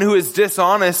 And one who is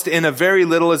dishonest in a very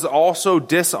little is also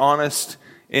dishonest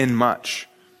in much.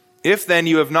 If then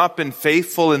you have not been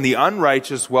faithful in the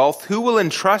unrighteous wealth, who will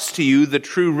entrust to you the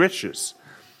true riches?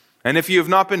 And if you have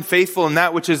not been faithful in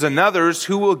that which is another's,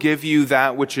 who will give you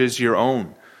that which is your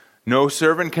own? No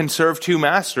servant can serve two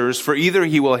masters, for either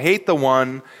he will hate the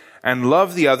one and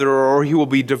love the other, or he will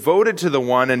be devoted to the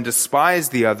one and despise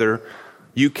the other.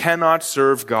 You cannot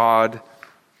serve God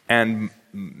and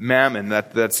mammon,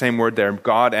 that same word there,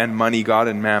 God and money, God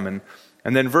and mammon.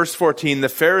 And then verse 14, the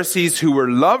Pharisees who were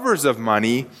lovers of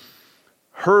money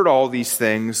heard all these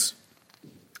things,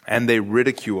 and they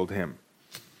ridiculed him.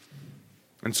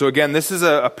 And so again, this is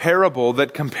a parable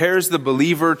that compares the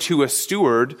believer to a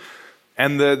steward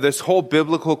and this whole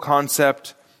biblical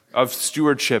concept of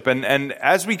stewardship. And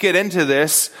as we get into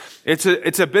this, it's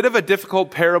a bit of a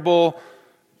difficult parable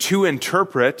to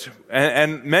interpret,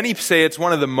 and many say it's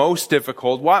one of the most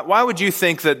difficult. Why would you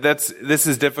think that this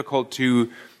is difficult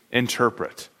to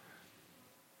interpret?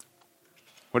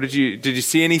 Did you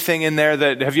see anything in there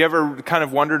have you ever kind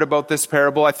of wondered about this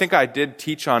parable? I think I did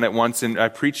teach on it once, and I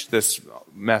preached this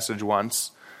message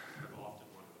once.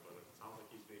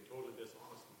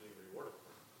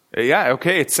 Yeah,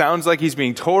 okay, it sounds like he's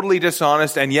being totally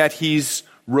dishonest, and yet he's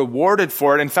rewarded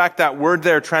for it. In fact, that word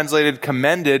there translated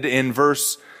commended in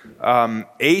verse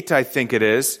 8, I think it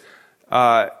is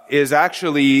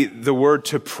actually the word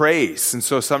to praise. And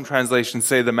so some translations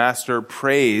say the master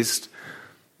praised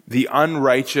the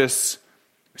unrighteous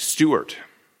steward.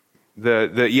 The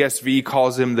ESV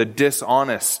calls him the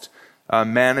dishonest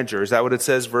manager. Is that what it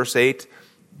says, verse 8?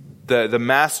 The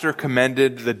master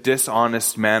commended the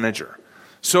dishonest manager.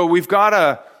 So we've got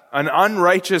an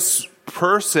unrighteous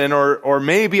person, or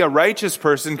maybe a righteous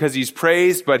person because he's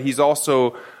praised, but he's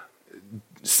also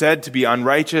said to be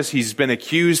unrighteous. He's been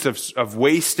accused of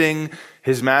wasting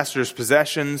his master's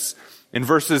possessions. In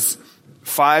verses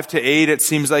 5 to 8, it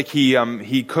seems like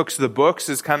he cooks the books,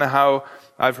 is kind of how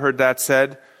I've heard that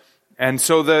said. And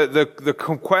so the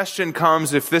question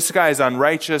comes, if this guy is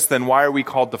unrighteous, then why are we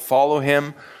called to follow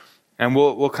him? And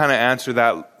we'll kind of answer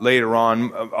that later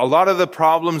on. A lot of the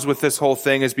problems with this whole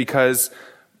thing is because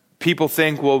people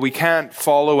think, well, we can't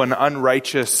follow an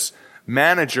unrighteous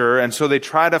manager, and so they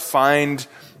try to find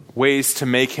ways to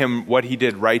make him what he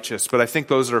did righteous. But I think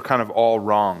those are kind of all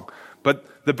wrong. But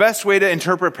the best way to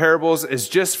interpret parables is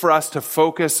just for us to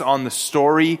focus on the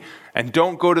story and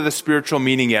don't go to the spiritual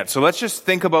meaning yet. So let's just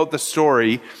think about the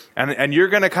story, and you're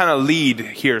going to kind of lead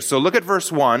here. So look at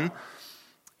verse 1,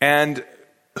 and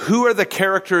who are the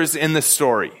characters in the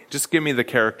story? Just give me the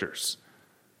characters.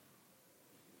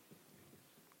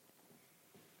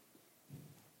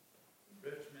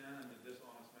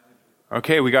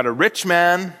 Okay, we got a rich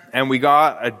man and we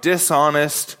got a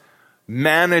dishonest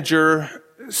manager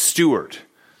steward.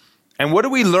 And what do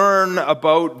we learn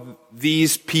about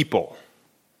these people?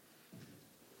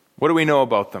 What do we know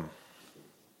about them?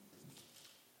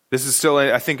 This is still,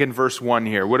 I think, in verse 1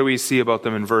 here. What do we see about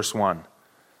them in verse 1?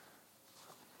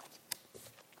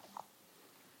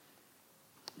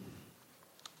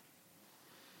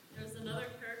 There's another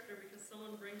character because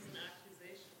someone brings an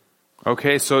accusation.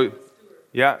 Okay,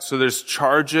 so there's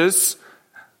charges,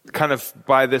 kind of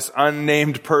by this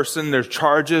unnamed person. Their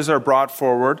charges are brought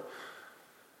forward.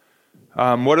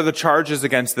 What are the charges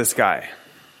against this guy?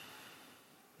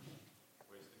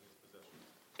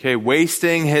 Okay,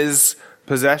 wasting his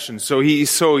possessions. So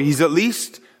he's at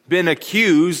least been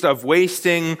accused of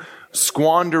wasting,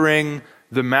 squandering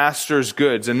the master's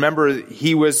goods. And remember,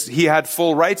 he had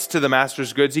full rights to the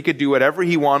master's goods. He could do whatever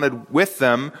he wanted with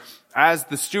them as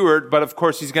the steward, but of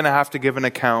course he's going to have to give an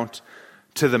account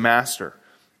to the master.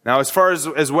 Now, as far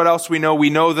as what else we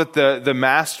know that the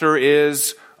master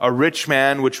is a rich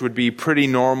man, which would be pretty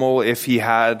normal if he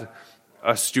had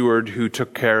a steward who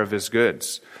took care of his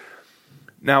goods.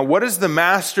 Now, what does the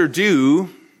master do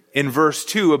in verse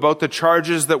 2 about the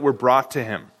charges that were brought to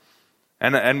him?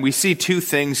 And we see two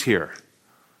things here.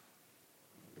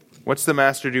 What's the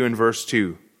master do in verse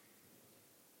 2?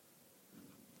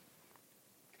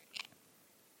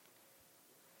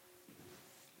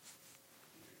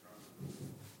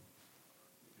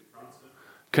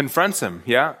 Confronts him,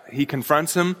 yeah. He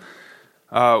confronts him.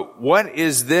 What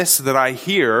is this that I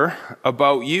hear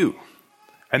about you?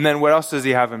 And then what else does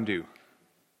he have him do?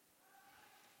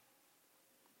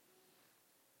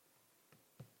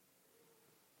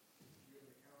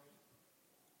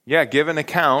 Yeah, give an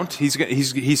account. He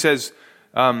says,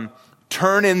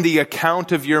 turn in the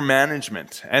account of your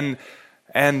management. And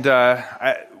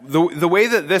the way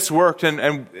that this worked,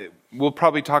 and we'll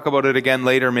probably talk about it again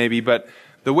later maybe, but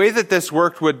the way that this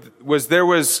worked was there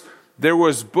was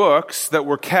books that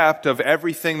were kept of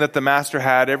everything that the master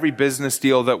had, every business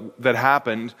deal that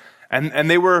happened, and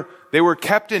they were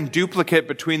kept in duplicate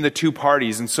between the two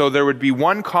parties. And so there would be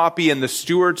one copy in the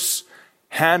steward's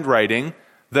handwriting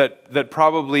that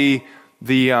probably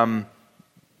the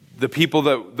people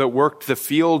that worked the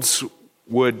fields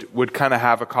would kind of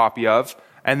have a copy of,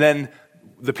 and then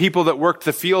the people that worked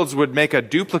the fields would make a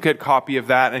duplicate copy of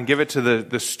that and give it to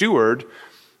the steward.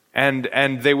 And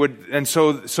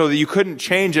so that you couldn't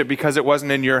change it because it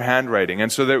wasn't in your handwriting.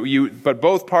 And so but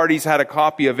both parties had a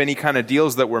copy of any kind of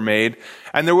deals that were made.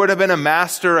 And there would have been a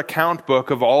master account book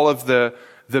of all of the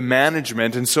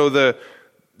management. And so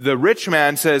the rich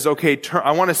man says, okay,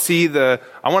 I want to see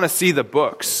the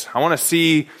books. I want to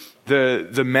see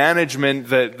the management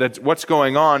that what's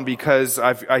going on, because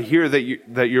I hear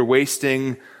that you're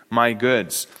wasting my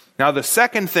goods. Now the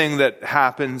second thing that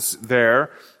happens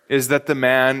there is that the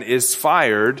man is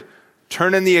fired.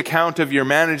 Turn in the account of your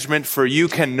management, for you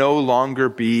can no longer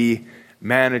be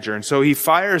manager. And so he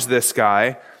fires this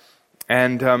guy,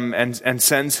 and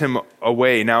sends him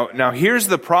away. Now here's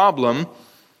the problem.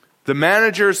 The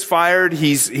manager's fired.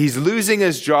 He's losing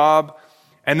his job.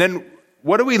 And then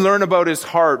what do we learn about his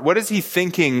heart? What is he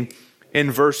thinking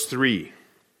in verse 3?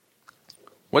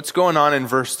 What's going on in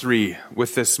verse 3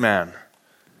 with this man?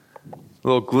 A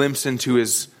little glimpse into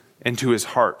his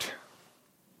heart.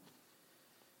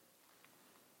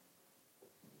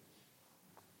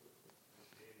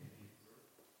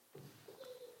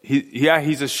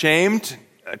 He's ashamed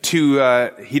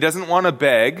he doesn't want to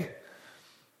beg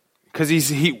because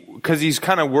he's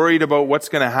kind of worried about what's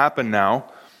going to happen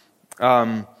now.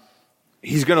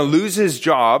 He's going to lose his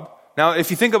job. Now,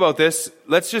 if you think about this,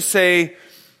 let's say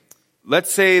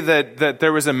that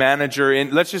there was a manager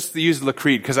let's just use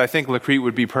Lacrete, because I think Lacrete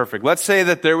would be perfect. Let's say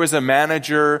that there was a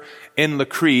manager in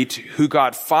Lacrete who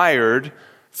got fired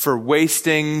for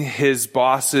wasting his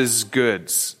boss's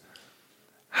goods.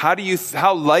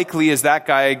 How likely is that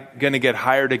guy going to get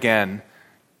hired again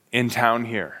in town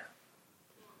here?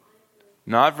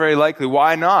 Not very likely.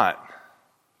 Why not?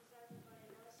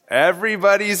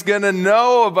 Everybody's going to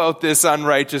know about this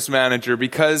unrighteous manager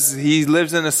because he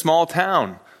lives in a small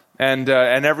town, and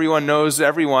everyone knows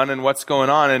everyone and what's going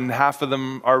on, and half of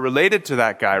them are related to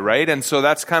that guy, right? And so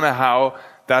that's kind of how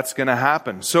that's going to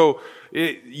happen. So,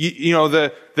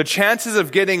 the chances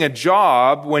of getting a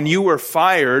job when you were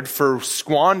fired for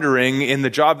squandering in the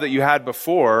job that you had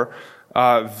before,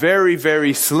 very,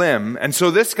 very slim. And so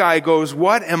this guy goes,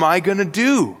 what am I going to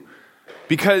do?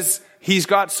 Because he's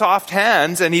got soft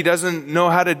hands and he doesn't know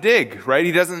how to dig, right?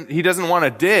 He doesn't want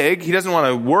to dig. He doesn't want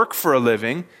to work for a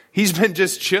living. He's been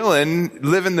just chilling,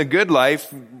 living the good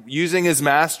life, using his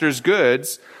master's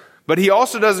goods. But he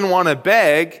also doesn't want to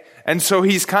beg. And so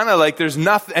he's kind of like, there's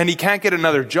nothing, and he can't get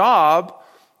another job.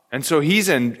 And so he's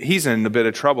in a bit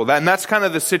of trouble. And that's kind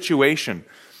of the situation.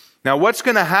 Now, what's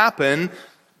going to happen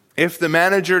if the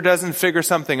manager doesn't figure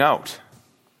something out?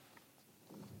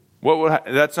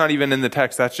 That's not even in the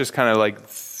text. That's just kind of like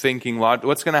thinking.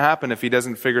 What's going to happen if he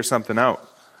doesn't figure something out?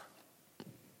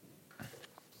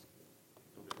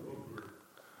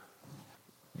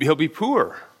 He'll be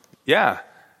poor. Yeah.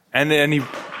 And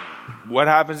what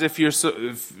happens if you're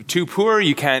too poor?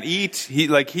 You can't eat.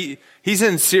 He's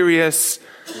in serious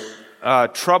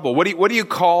trouble. What do you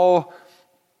call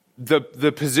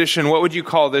the position? What would you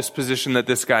call this position that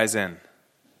this guy's in?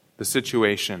 The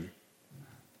situation.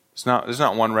 There's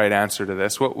not one right answer to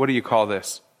this. What do you call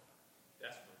this?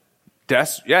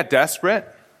 Desperate. Desperate.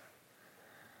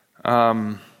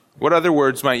 What other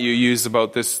words might you use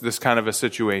about this kind of a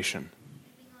situation?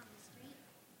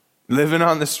 Living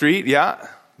on the street. Yeah.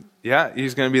 Yeah,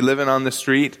 he's going to be living on the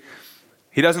street.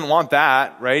 He doesn't want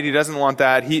that, right? He doesn't want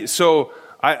that. So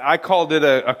I called it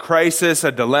a crisis,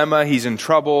 a dilemma. He's in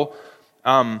trouble.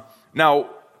 Now,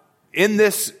 in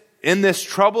this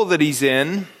trouble that he's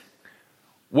in,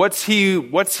 what's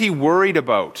he worried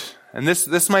about? And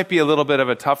this might be a little bit of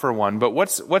a tougher one, but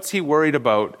what's he worried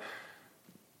about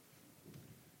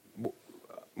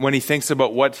when he thinks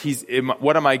about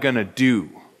what am I going to do?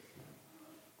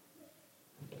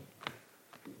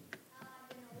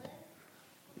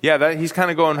 Yeah, he's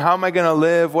kind of going, how am I going to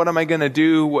live? What am I going to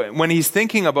do? When he's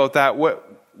thinking about that,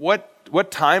 what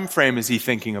time frame is he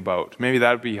thinking about? Maybe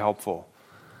that would be helpful.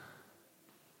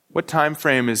 What time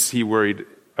frame is he worried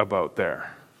about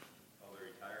there? Well, the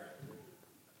retirement.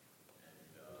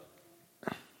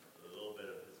 And a little bit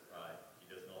of his pride.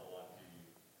 He does not want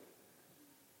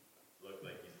to look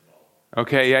like he's a bum.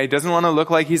 Okay, yeah, he doesn't want to look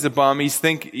like he's a bum. He's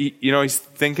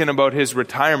thinking about his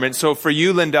retirement. So for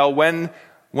you, Lindell, when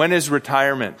is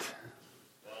retirement?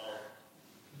 Well,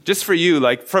 just for you,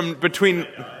 like from between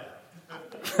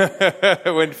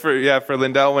for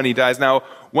Lindell when he dies. Now,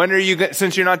 when are you?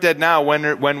 Since you're not dead now,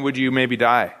 when would you maybe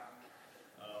die?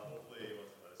 Hopefully,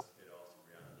 once of us get all some.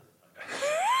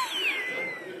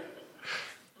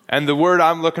 And the word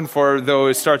I'm looking for, though,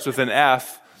 it starts with an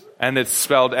F, and it's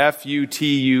spelled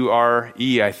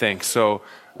Future, I think. So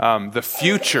the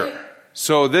future.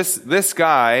 So this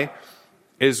guy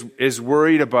is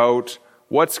worried about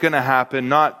what's going to happen,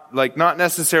 not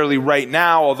necessarily right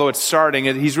now, although it's starting.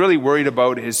 He's really worried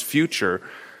about his future.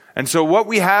 And so what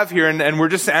we have here, and we're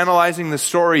just analyzing the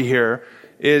story here,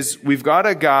 is we've got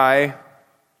a guy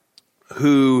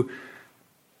who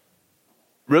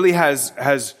really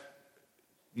has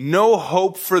no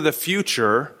hope for the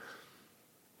future,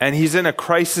 and he's in a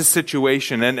crisis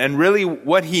situation. And really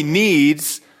what he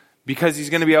needs, because he's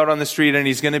going to be out on the street and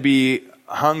he's going to be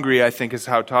hungry, I think is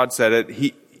how Todd said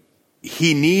it.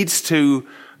 He needs to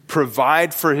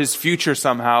provide for his future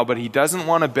somehow, but he doesn't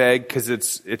want to beg because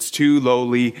it's too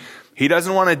lowly. He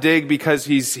doesn't want to dig because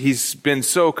he's been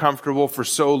so comfortable for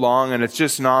so long, and it's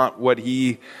just not what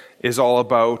he is all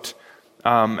about.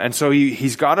 And so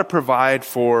he's got to provide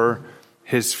for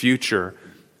his future.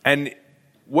 And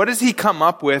what does he come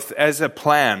up with as a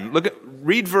plan?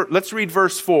 Let's read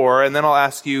verse 4, and then I'll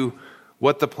ask you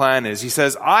what the plan is. He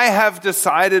says, I have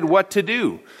decided what to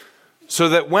do, so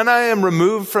that when I am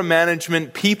removed from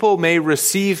management, people may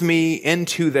receive me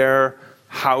into their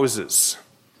houses.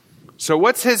 So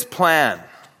what's his plan?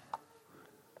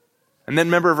 And then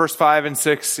remember verse 5 and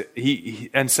 6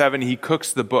 and 7, he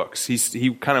cooks the books.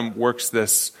 He kind of works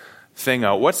this thing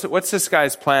out. What's this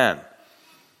guy's plan?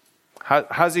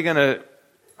 How's he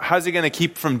gonna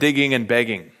keep from digging and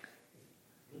begging?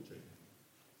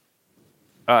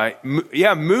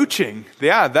 Mooching.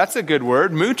 Yeah, that's a good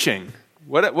word. Mooching.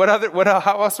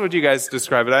 How else would you guys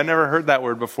describe it? I never heard that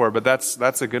word before, but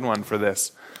that's a good one for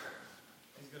this.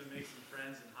 He's going to make some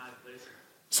friends in high places.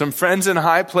 Some friends in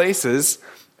high places.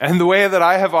 And the way that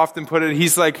I have often put it,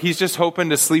 he's just hoping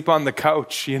to sleep on the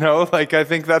couch, Like, I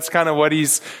think that's kind of what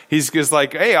he's just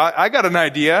like, hey, I got an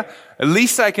idea. At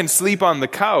least I can sleep on the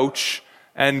couch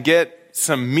and get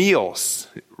some meals,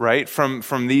 right,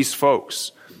 from these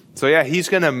folks. So yeah, he's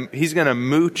gonna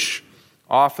mooch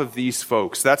off of these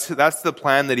folks. That's the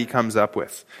plan that he comes up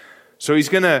with. So he's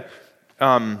gonna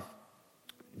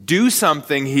do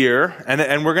something here,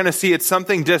 and we're gonna see it's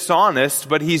something dishonest,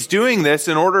 but he's doing this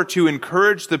in order to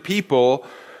encourage the people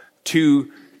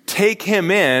to take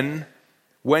him in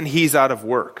when he's out of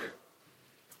work.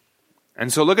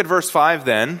 And so look at verse 5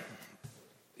 then.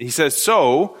 He says,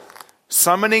 so,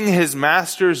 summoning his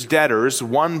master's debtors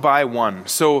one by one.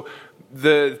 So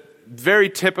the very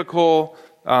typical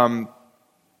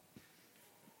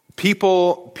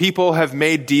people have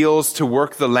made deals to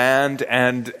work the land,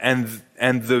 and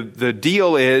the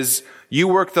deal is you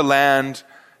work the land,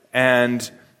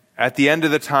 and at the end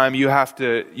of the time you have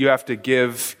to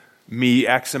give me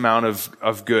X amount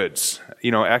of goods,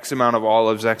 X amount of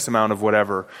olives, X amount of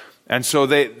whatever. And so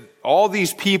all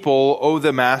these people owe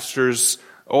the master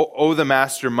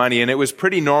money, and it was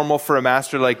pretty normal for a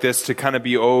master like this to kind of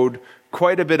be owed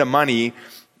quite a bit of money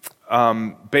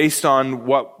based on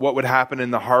what would happen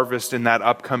in the harvest in that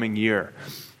upcoming year.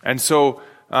 And so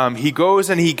he goes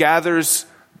and he gathers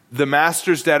the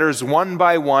master's debtors one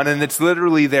by one, and it's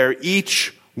literally there,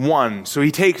 each one. So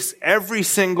he takes every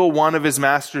single one of his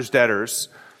master's debtors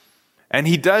and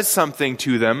he does something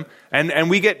to them, and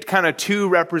we get kind of two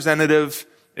representative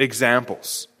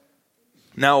examples.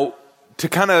 Now, to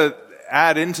kind of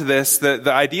add into this,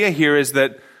 the idea here is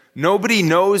that nobody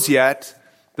knows yet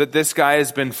that this guy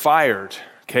has been fired.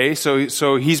 Okay,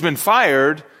 so he's been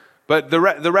fired, but the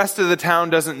rest of the town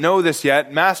doesn't know this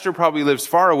yet. Master probably lives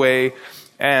far away,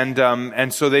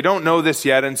 and so they don't know this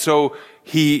yet. And so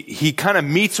he kind of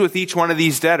meets with each one of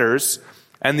these debtors,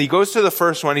 and he goes to the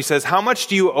first one. He says, "How much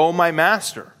do you owe my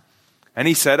master?" And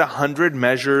he said, 100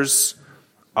 measures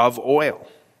of oil.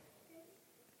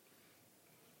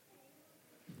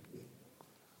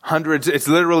 Hundreds. It's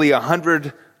literally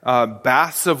 100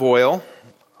 baths of oil.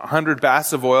 100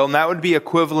 baths of oil, and that would be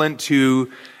equivalent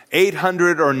to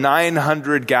 800 or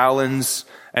 900 gallons,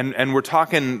 and we're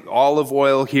talking olive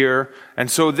oil here.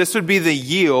 And so this would be the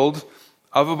yield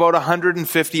of about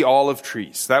 150 olive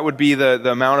trees. That would be the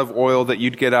amount of oil that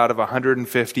you'd get out of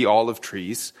 150 olive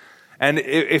trees. And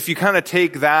if you kind of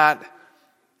take that,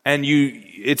 and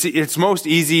it's most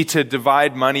easy to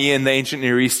divide money in the ancient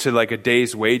Near East to like a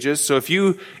day's wages. So if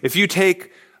you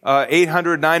take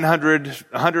 800, 900,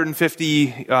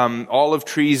 150 olive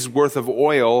trees worth of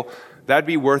oil, that'd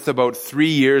be worth about 3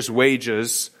 years'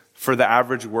 wages for the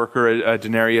average worker, a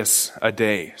denarius a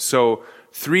day. So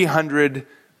 3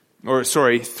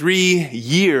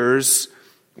 years'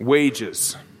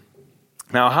 wages.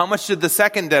 Now, how much did the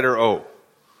second debtor owe?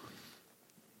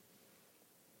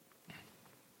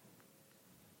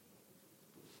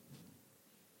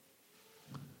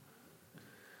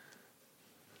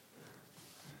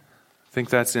 I think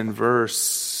that's in verse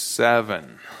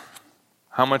 7.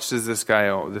 How much does this guy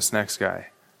owe, this next guy?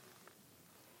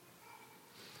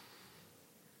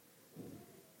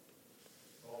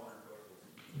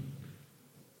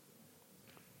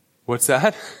 What's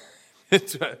that?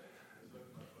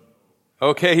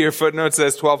 Okay, your footnote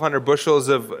says 1,200 bushels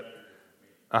of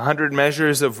 100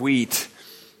 measures of wheat.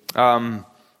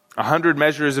 100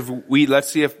 measures of wheat. Let's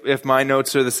see if my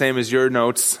notes are the same as your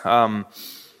notes.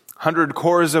 100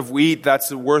 cores of wheat, that's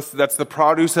the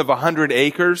produce of 100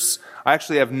 acres. I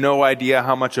actually have no idea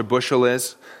how much a bushel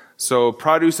is. So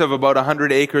produce of about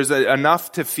 100 acres,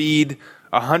 enough to feed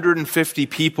 150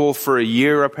 people for a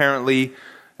year apparently.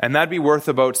 And that'd be worth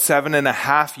about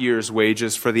 7.5 years'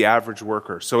 wages for the average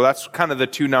worker. So that's kind of the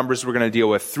two numbers we're going to deal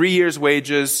with. 3 years'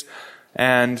 wages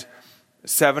and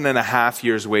 7.5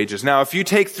 years' wages. Now, if you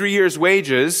take 3 years'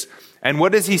 wages, and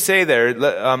what does he say there?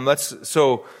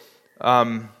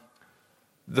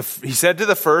 He said to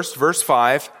the first, verse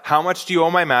 5, "How much do you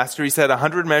owe my master?" He said,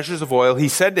 100 measures of oil. He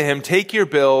said to him, "Take your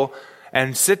bill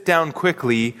and sit down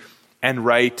quickly and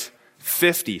write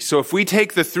 50. So if we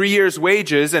take the 3 years'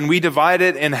 wages and we divide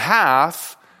it in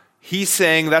half, he's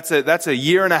saying that's a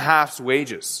year and a half's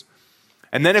wages.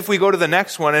 And then if we go to the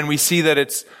next one and we see that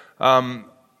it's,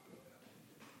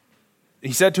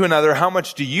 he said to another, "How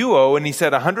much do you owe?" And he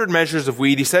said, 100 measures of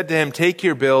wheat. He said to him, "Take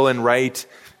your bill and write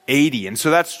 80. And so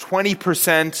that's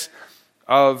 20%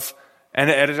 of, and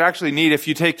it's actually neat, if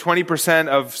you take 20%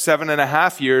 of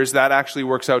 7.5 years, that actually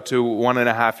works out to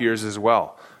 1.5 years as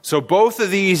well. So both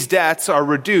of these debts are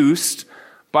reduced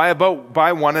by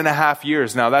 1.5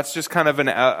 years. Now that's just kind of an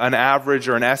average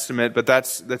or an estimate, but that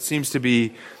seems to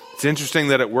be, it's interesting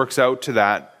that it works out to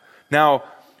that. Now,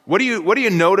 what do you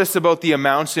notice about the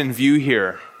amounts in view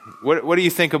here? What do you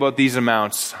think about these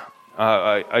amounts?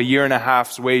 A year and a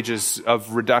half's wages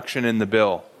of reduction in the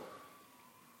bill.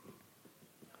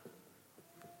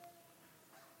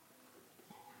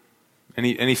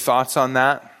 Any thoughts on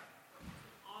that?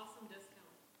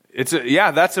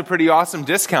 That's a pretty awesome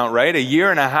discount, right? A year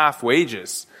and a half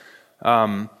wages.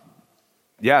 That's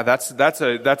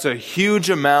a huge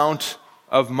amount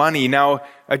of money. Now,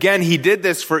 again, he did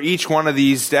this for each one of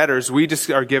these debtors. We just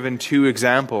are given 2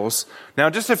 examples. Now,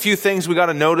 just a few things we got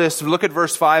to notice. Look at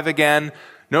verse 5 again.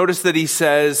 Notice that he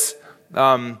says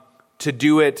to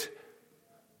do it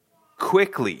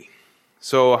quickly.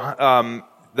 So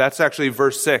that's actually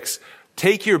verse 6.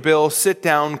 Take your bill, sit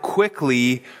down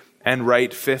quickly, and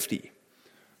write 50.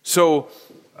 So,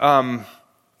 let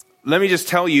me just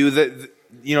tell you that,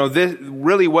 this,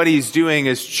 really what he's doing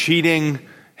is cheating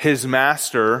his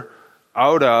master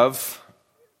out of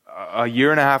a year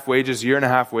and a half wages,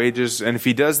 and if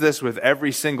he does this with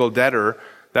every single debtor,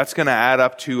 that's going to add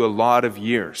up to a lot of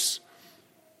years.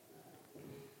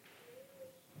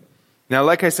 Now,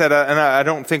 like I said, and I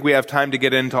don't think we have time to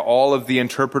get into all of the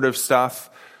interpretive stuff.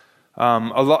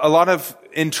 A lot of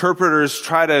interpreters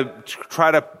try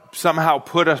to somehow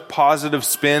put a positive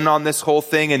spin on this whole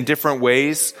thing in different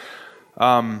ways.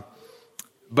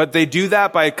 But they do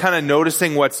that by kind of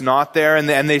noticing what's not there,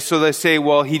 and they say,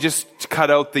 well, he just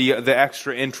cut out the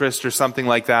extra interest or something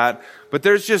like that. But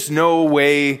there's just no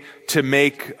way to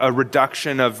make a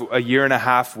reduction of a year and a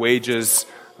half wages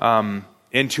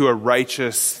into a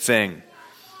righteous thing.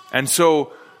 And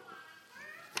so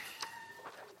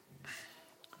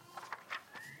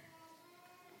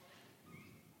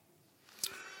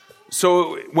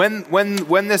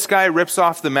when this guy rips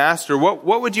off the master,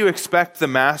 what would you expect the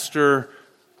master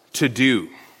to do?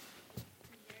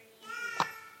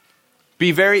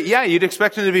 You'd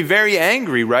expect him to be very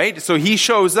angry, right? So he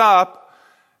shows up,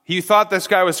 he thought this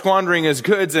guy was squandering his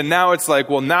goods, and now it's like,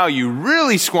 well, now you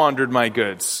really squandered my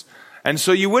goods. And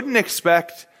so you wouldn't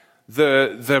expect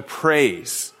the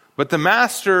praise. But the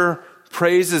master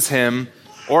praises him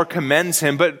or commends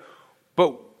him, but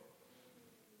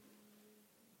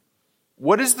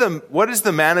what is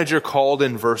the manager called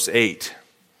in verse 8?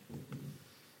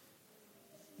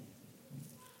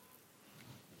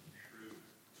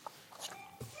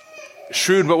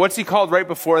 Shrewd, but what's he called right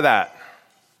before that?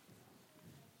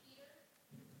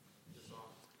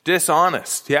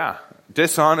 Dishonest, yeah.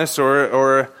 Dishonest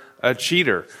or a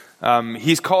cheater.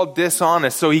 He's called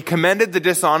dishonest. So he commended the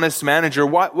dishonest manager.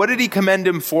 What did he commend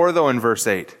him for, though, in verse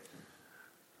 8?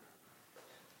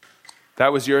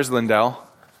 That was yours, Lindell.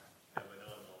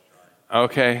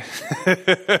 Okay.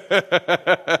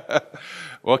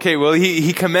 Okay, well,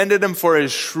 he commended him for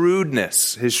his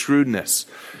shrewdness.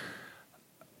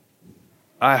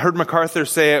 I heard MacArthur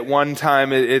say at one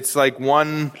time, it's like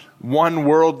one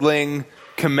worldling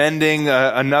commending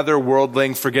another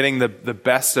worldling for getting the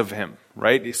best of him,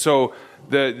 right? So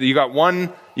you got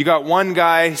one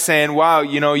guy saying, "Wow,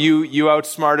 you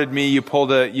outsmarted me. You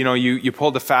pulled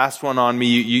a fast one on me.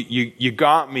 You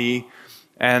got me."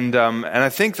 And I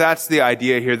think that's the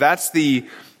idea here. That's the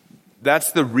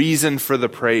reason for the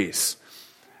praise.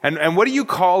 And what do you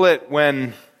call it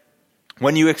when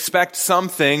you expect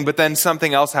something, but then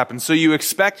something else happens? So you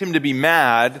expect him to be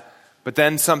mad, but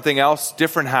then something else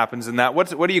different happens in that.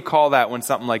 What do you call that when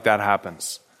something like that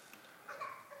happens?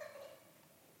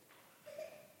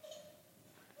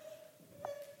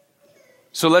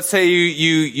 So let's say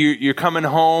you're coming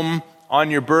home on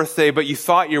your birthday, but you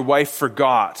thought your wife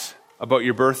forgot about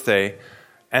your birthday.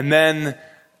 And then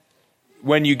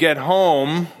when you get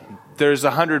home, there's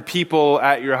 100 people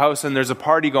at your house and there's a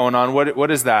party going on.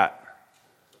 What is that?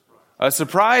 A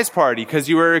surprise party, because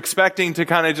you were expecting to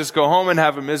kind of just go home and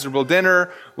have a miserable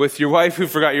dinner with your wife who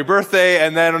forgot your birthday,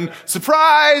 and then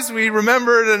surprise, we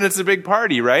remembered, and it's a big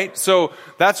party, right? So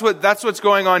that's what's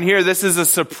going on here. This is a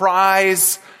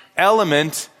surprise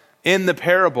element in the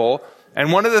parable.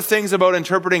 And one of the things about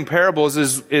interpreting parables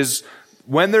is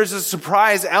when there's a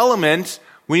surprise element,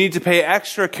 we need to pay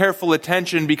extra careful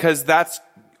attention, because that's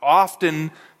often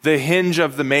the hinge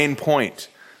of the main point.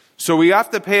 So we have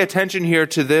to pay attention here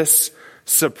to this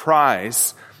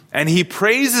surprise. And he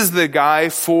praises the guy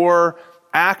for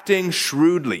acting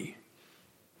shrewdly.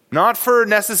 Not for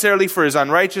necessarily for his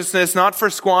unrighteousness, not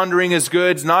for squandering his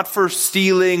goods, not for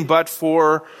stealing, but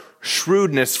for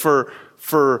shrewdness, for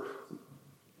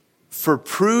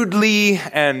prudely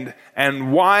and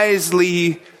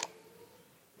wisely,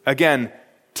 again,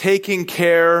 taking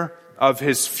care of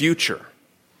his future.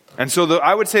 And so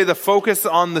I would say the focus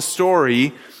on the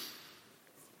story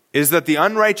is that the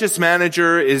unrighteous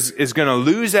manager is going to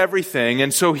lose everything,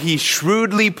 and so he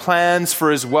shrewdly plans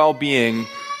for his well-being,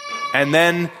 and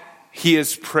then he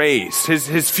is praised.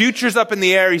 His future's up in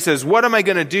the air. He says, what am I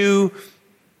going to do?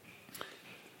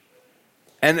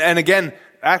 And again,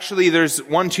 actually there's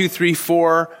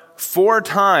 4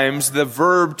 times the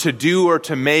verb to do or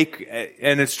to make,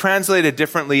 and it's translated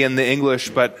differently in the English,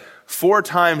 but 4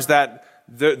 times that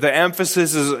the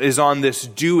emphasis is on this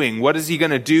doing. What is he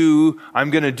going to do? I'm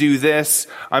going to do this.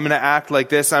 I'm going to act like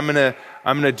this. I'm going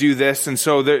to do this. And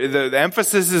so the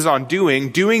emphasis is on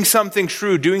doing something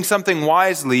shrewd, doing something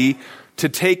wisely to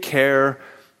take care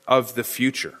of the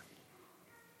future.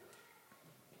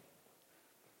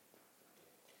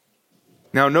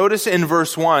 Now notice in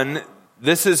verse 1,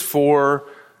 this is for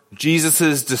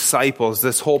Jesus' disciples.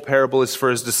 This whole parable is for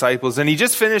his disciples. And he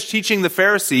just finished teaching the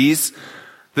Pharisees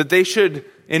that they should,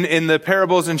 in the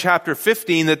parables in chapter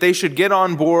 15, that they should get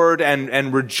on board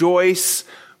and rejoice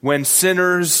when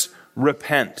sinners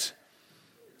repent.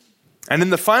 And in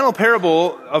the final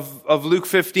parable of Luke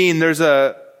 15, there's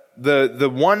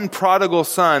the one prodigal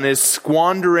son is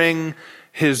squandering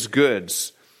his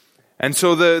goods. And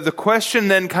so the question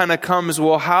then kind of comes,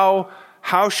 well,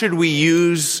 how should we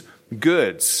use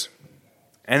goods?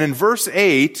 And in verse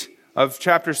 8 of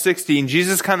chapter 16,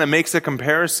 Jesus kind of makes a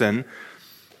comparison.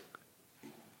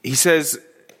 He says,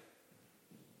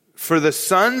 for the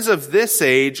sons of this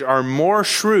age are more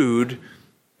shrewd,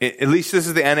 at least this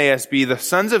is the NASB, the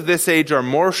sons of this age are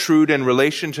more shrewd in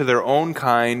relation to their own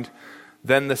kind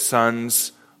than the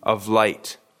sons of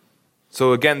light.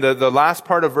 So again, the last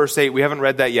part of verse 8, we haven't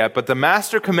read that yet, but the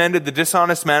master commended the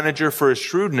dishonest manager for his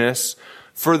shrewdness,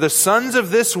 for the sons of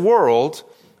this world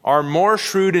are more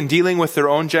shrewd in dealing with their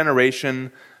own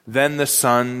generation than the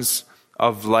sons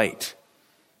of light.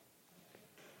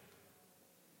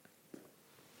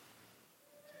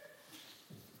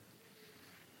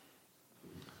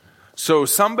 So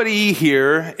somebody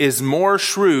here is more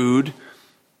shrewd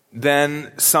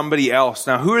than somebody else.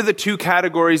 Now, who are the 2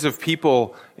 categories of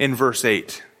people in verse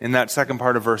 8, in that second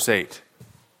part of verse 8?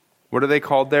 What are they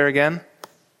called there again?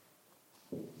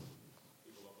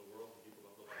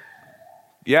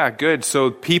 Yeah, good. So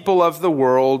people of the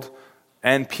world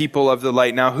and people of the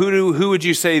light. Now, who would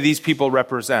you say these people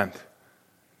represent?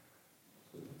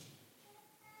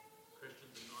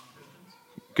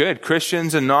 Good.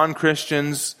 Christians and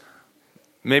non-Christians.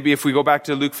 Maybe if we go back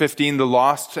to Luke 15, the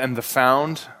lost and the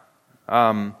found.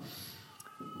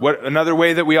 Another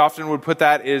way that we often would put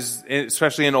that is,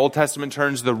 especially in Old Testament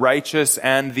terms, the righteous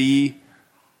and the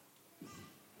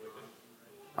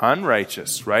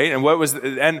unrighteous, right?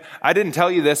 And I didn't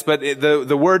tell you this, but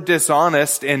the word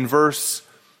dishonest in verse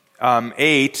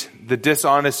 8, the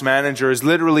dishonest manager, is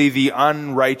literally the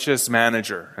unrighteous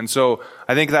manager. And so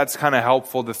I think that's kind of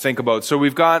helpful to think about. So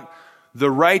we've got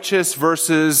the righteous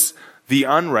versus the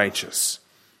unrighteous.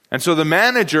 And so the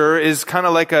manager is kind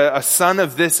of like a son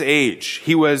of this age.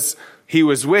 He was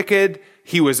wicked,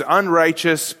 he was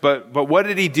unrighteous, but what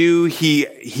did he do? He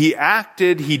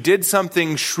did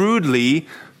something shrewdly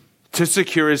to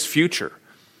secure his future.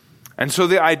 And so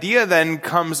the idea then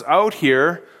comes out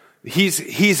here,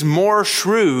 he's more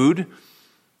shrewd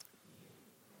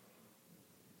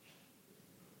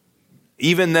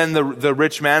even than the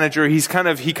rich manager. He kind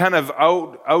of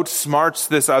outsmarts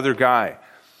this other guy.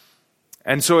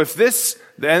 And so if this,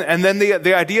 and then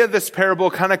the idea of this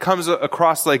parable kind of comes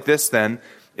across like this then.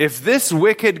 If this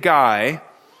wicked guy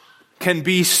can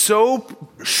be so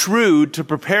shrewd to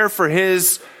prepare for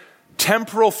his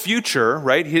temporal future,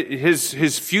 right,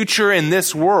 his future in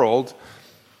this world,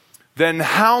 then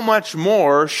how much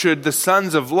more should the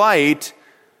sons of light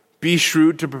be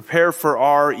shrewd to prepare for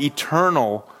our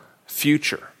eternal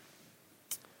future.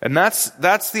 And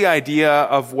that's the idea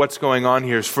of what's going on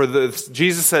here.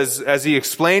 Jesus says, as he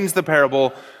explains the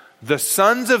parable, the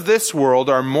sons of this world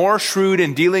are more shrewd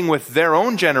in dealing with their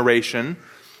own generation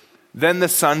than the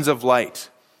sons of light.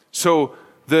 So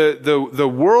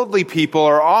the worldly people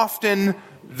are often,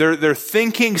 they're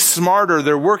thinking smarter,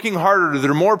 they're working harder,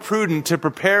 they're more prudent to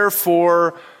prepare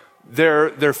for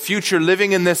their future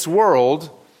living in this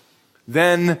world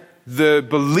than the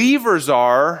believers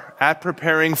are at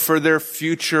preparing for their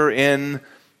future in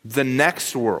the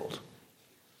next world.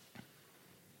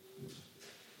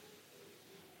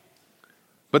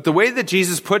 But the way that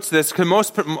Jesus puts this, because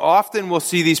most often we'll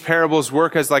see these parables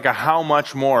work as like a how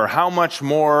much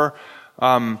more,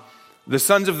 the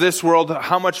sons of this world,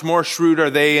 how much more shrewd are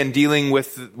they in dealing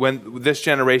with this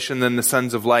generation than the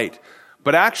sons of light?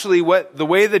 But actually, the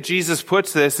way that Jesus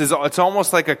puts this is it's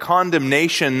almost like a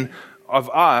condemnation of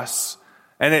us,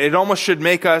 and it almost should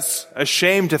make us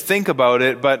ashamed to think about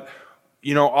it. But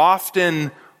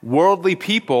often worldly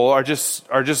people are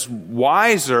just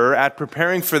wiser at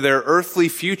preparing for their earthly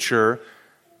future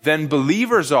than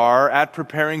believers are at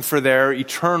preparing for their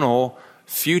eternal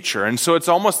future. And so it's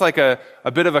almost like a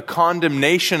bit of a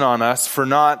condemnation on us for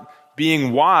not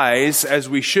being wise as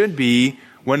we should be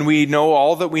when we know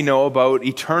all that we know about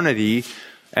eternity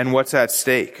and what's at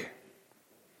stake.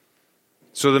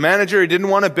 So the manager, he didn't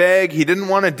want to beg, he didn't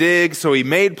want to dig, so he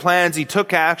made plans, he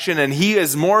took action, and he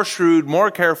is more shrewd,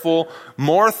 more careful,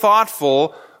 more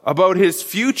thoughtful about his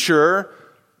future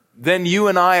than you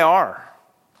and I are.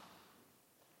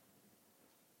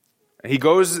 He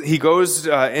goes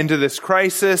into this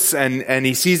crisis, and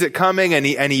he sees it coming, and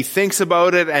he thinks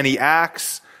about it, and he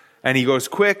acts, and he goes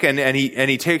quick, and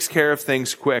he takes care of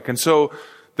things quick. And so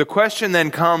the question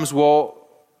then comes, well,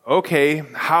 okay,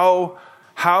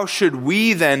 how should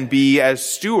we then be as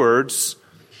stewards?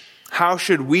 How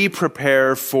should we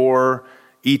prepare for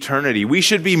eternity? We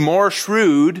should be more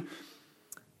shrewd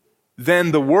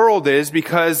than the world is,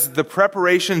 because the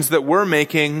preparations that we're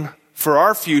making for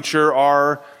our future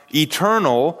are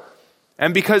eternal.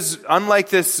 And because unlike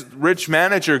this rich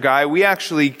manager guy, we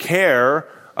actually care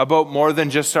about more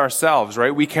than just ourselves,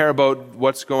 right? We care about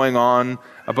what's going on,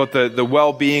 about the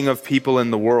well-being of people in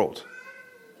the world.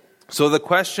 So the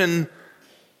question,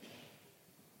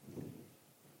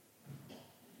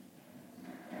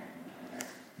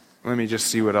 let me just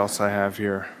see what else I have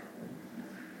here.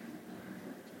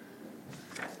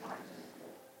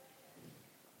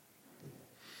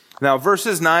 Now,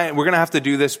 verses 9, we're going to have to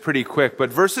do this pretty quick, but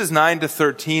verses 9 to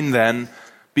 13 then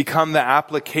become the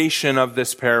application of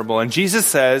this parable. And Jesus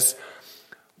says,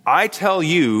 I tell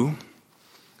you,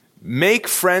 make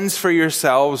friends for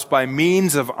yourselves by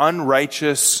means of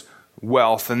unrighteous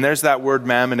wealth. And there's that word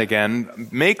mammon again.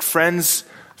 Make friends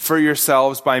for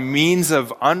yourselves by means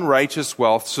of unrighteous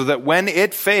wealth, so that when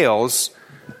it fails,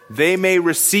 they may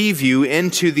receive you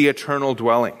into the eternal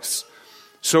dwellings.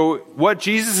 So what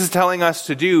Jesus is telling us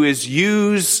to do is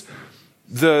use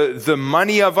the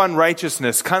money of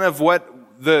unrighteousness, kind of what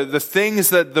the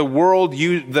things that the world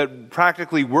that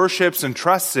practically worships and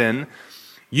trusts in,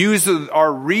 use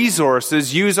our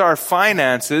resources, use our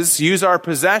finances, use our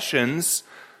possessions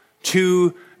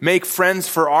to make friends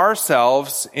for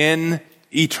ourselves in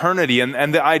eternity.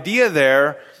 And the idea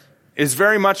there is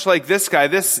very much like this guy.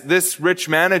 This rich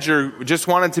manager just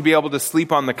wanted to be able to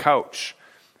sleep on the couch.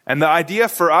 And the idea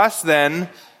for us then,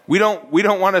 we don't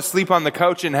want to sleep on the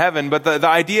couch in heaven, but the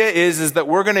idea is that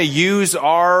we're going to use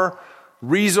our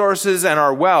resources and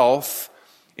our wealth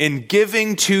in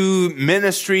giving to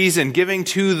ministries and giving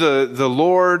to the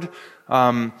Lord,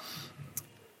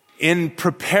 in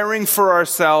preparing for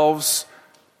ourselves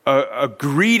a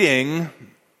greeting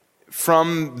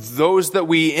from those that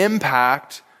we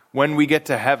impact when we get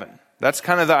to heaven. That's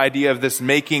kind of the idea of this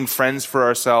making friends for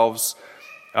ourselves,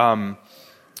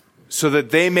 so that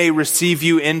they may receive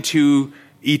you into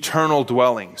eternal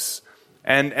dwellings.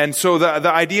 And so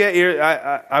the idea here,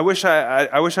 I wish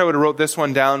I would have wrote this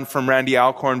one down from Randy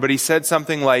Alcorn, but he said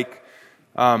something like,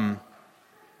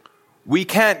 we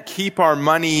can't keep our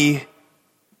money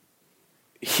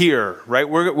here, right?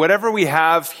 Whatever we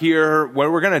have here,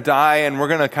 we're going to die and we're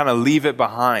going to kind of leave it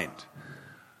behind.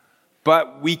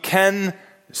 But we can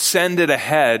send it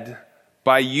ahead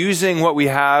by using what we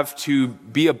have to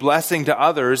be a blessing to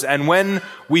others. And when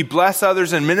we bless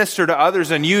others and minister to others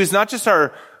and use not just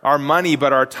our money,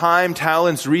 but our time,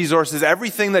 talents, resources,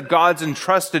 everything that God's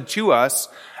entrusted to us,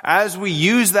 as we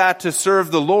use that to serve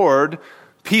the Lord,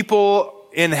 people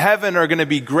in heaven are going to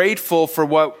be grateful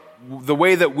for the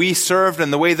way that we served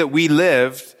and the way that we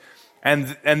lived.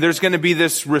 And there's going to be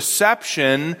this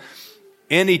reception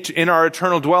in our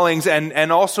eternal dwellings.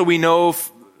 And also we know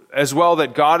as well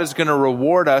that God is going to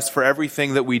reward us for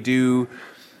everything that we do,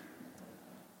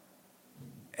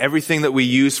 everything that we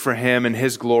use for Him and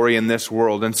His glory in this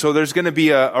world. And so there's going to be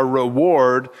a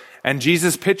reward. And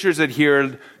Jesus pictures it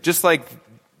here just like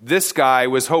this guy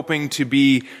was hoping to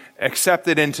be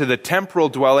accepted into the temporal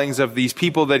dwellings of these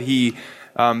people that he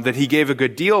gave a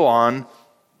good deal on.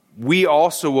 We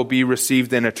also will be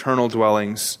received in eternal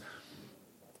dwellings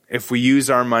if we use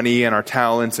our money and our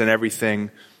talents and everything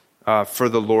for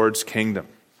the Lord's kingdom.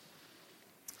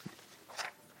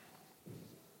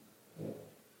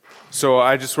 So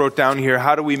I just wrote down here,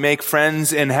 how do we make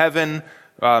friends in heaven?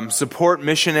 Support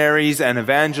missionaries and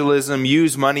evangelism,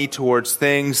 use money towards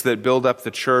things that build up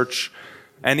the church.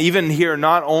 And even here,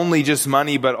 not only just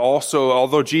money, but also,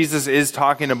 although Jesus is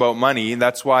talking about money,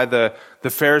 that's why the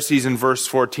Pharisees in verse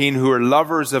 14, who are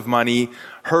lovers of money,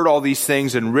 heard all these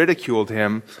things and ridiculed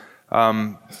Him.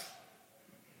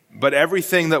 But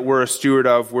everything that we're a steward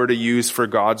of, we're to use for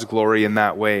God's glory in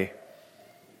that way.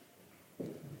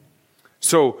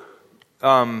 So,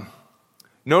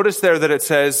 notice there that it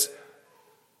says,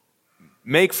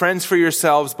 make friends for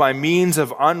yourselves by means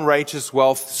of unrighteous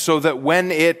wealth, so that when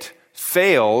it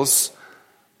fails,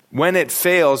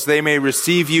 they may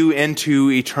receive you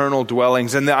into eternal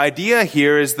dwellings. And the idea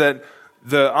here is that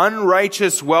the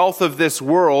unrighteous wealth of this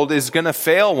world is going to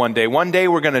fail one day. One day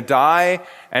we're going to die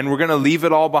and we're going to leave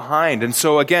it all behind. And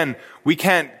so again, we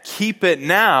can't keep it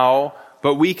now,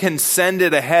 but we can send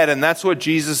it ahead. And that's what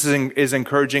Jesus is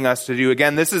encouraging us to do.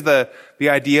 Again, this is the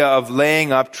idea of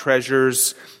laying up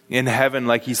treasures in heaven,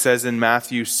 like He says in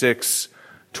Matthew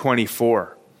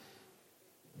 6:24.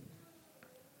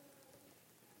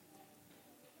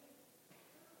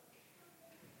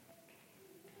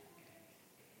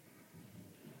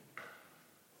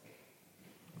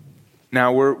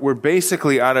 Now we're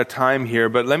basically out of time here,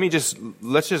 but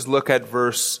let's just look at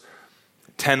verse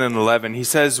 10 and 11. He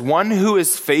says, "One who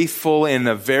is faithful in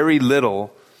a very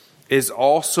little is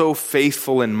also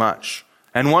faithful in much.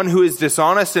 And one who is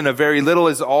dishonest in a very little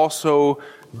is also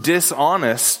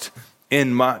dishonest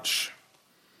in much.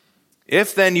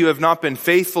 If then you have not been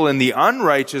faithful in the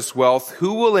unrighteous wealth,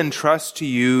 who will entrust to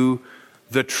you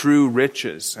the true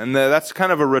riches?" And that's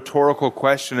kind of a rhetorical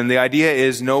question. And the idea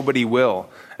is nobody will.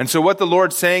 And so what the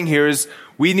Lord's saying here is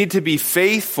we need to be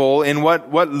faithful in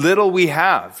what little we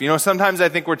have. You know, sometimes I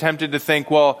think we're tempted to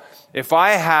think, well, if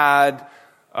I had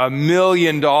 $1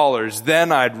 million,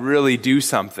 then I'd really do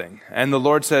something. And the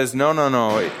Lord says,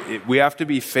 no. We have to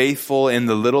be faithful in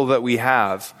the little that we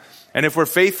have. And if we're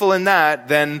faithful in that,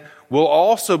 then we'll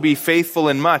also be faithful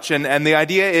in much. And the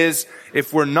idea is,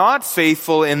 if we're not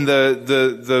faithful in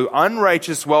the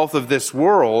unrighteous wealth of this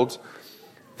world,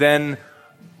 then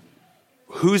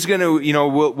who's going to,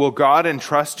 will God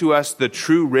entrust to us the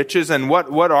true riches? And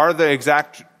what are the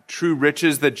exact true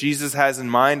riches that Jesus has in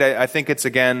mind? I think it's,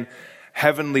 again,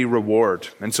 heavenly reward.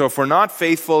 And so if we're not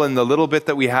faithful in the little bit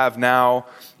that we have now,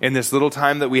 in this little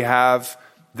time that we have,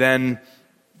 then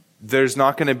there's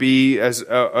not going to be as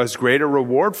great a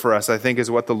reward for us, I think,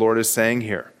 is what the Lord is saying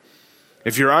here.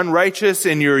 If you're unrighteous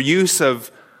in your use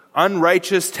of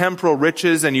unrighteous temporal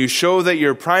riches, and you show that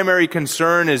your primary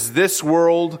concern is this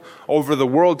world over the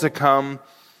world to come,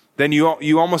 then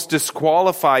you almost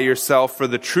disqualify yourself for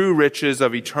the true riches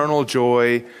of eternal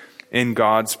joy in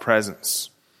God's presence.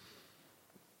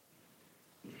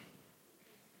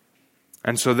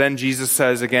 And so then Jesus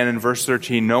says again in verse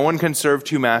 13, "No one can serve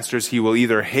two masters. He will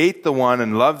either hate the one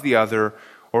and love the other,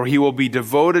 or he will be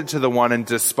devoted to the one and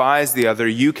despise the other.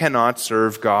 You cannot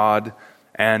serve God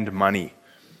and money."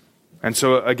 And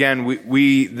so again,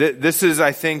 this is,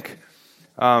 I think,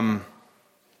 an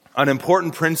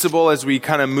important principle as we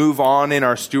kind of move on in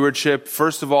our stewardship.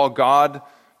 First of all, God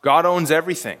owns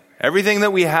everything. Everything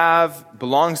that we have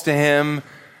belongs to Him.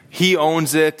 He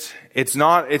owns it. It's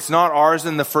not ours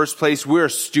in the first place. We're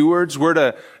stewards.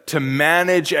 We're to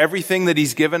manage everything that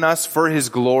He's given us for His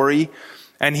glory.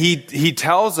 And He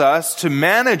tells us to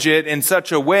manage it in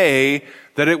such a way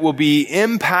that it will be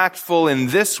impactful in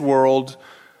this world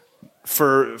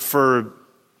for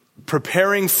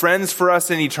preparing friends for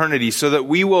us in eternity, so that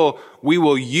we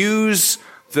will use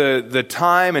the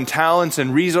time and talents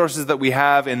and resources that we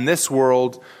have in this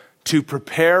world to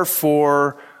prepare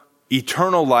for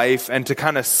eternal life and to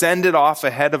kind of send it off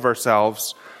ahead of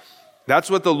ourselves. That's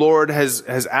what the Lord has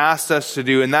asked us to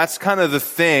do. And that's kind of the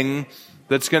thing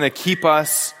that's going to keep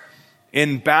us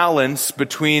in balance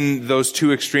between those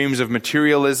two extremes of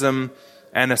materialism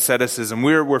and asceticism.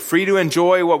 We're free to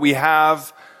enjoy what we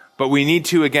have, but we need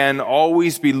to, again,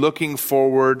 always be looking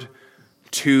forward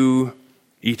to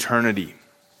eternity.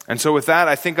 And so with that,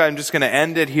 I think I'm just going to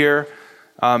end it here.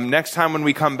 Next time when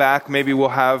we come back, maybe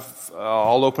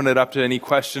I'll open it up to any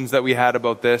questions that we had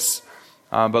about this.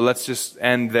 But let's just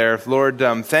end there. Lord,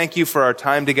 thank you for our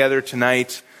time together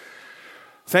tonight.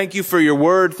 Thank you for your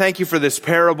word. Thank you for this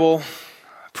parable.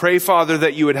 Pray, Father,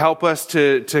 that you would help us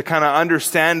to kind of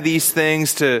understand these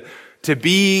things, to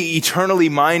be eternally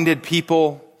minded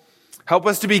people. Help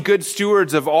us to be good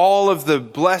stewards of all of the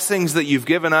blessings that you've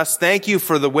given us. Thank you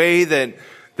for the way that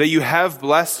you have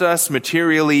blessed us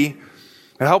materially.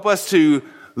 And help us to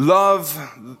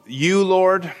love you,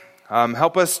 Lord.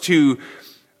 Help us to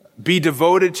be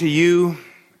devoted to you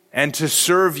and to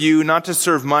serve you, not to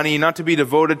serve money, not to be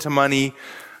devoted to money,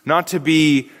 not to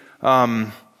be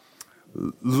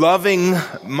loving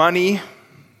money,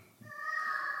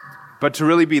 but to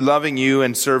really be loving you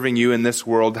and serving you in this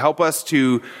world. Help us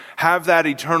to have that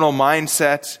eternal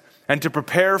mindset and to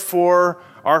prepare for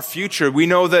our future. We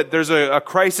know that there's a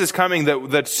crisis coming,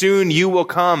 that soon you will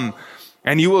come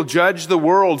and you will judge the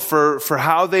world for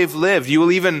how they've lived. You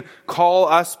will even call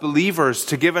us believers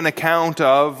to give an account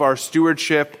of our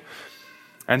stewardship.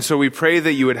 And so we pray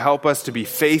that you would help us to be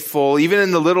faithful, even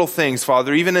in the little things,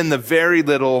 Father, even in the very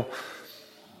little.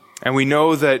 And we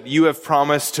know that you have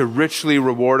promised to richly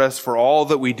reward us for all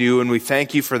that we do, and we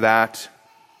thank you for that.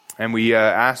 And we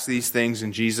ask these things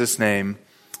in Jesus' name.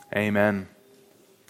 Amen.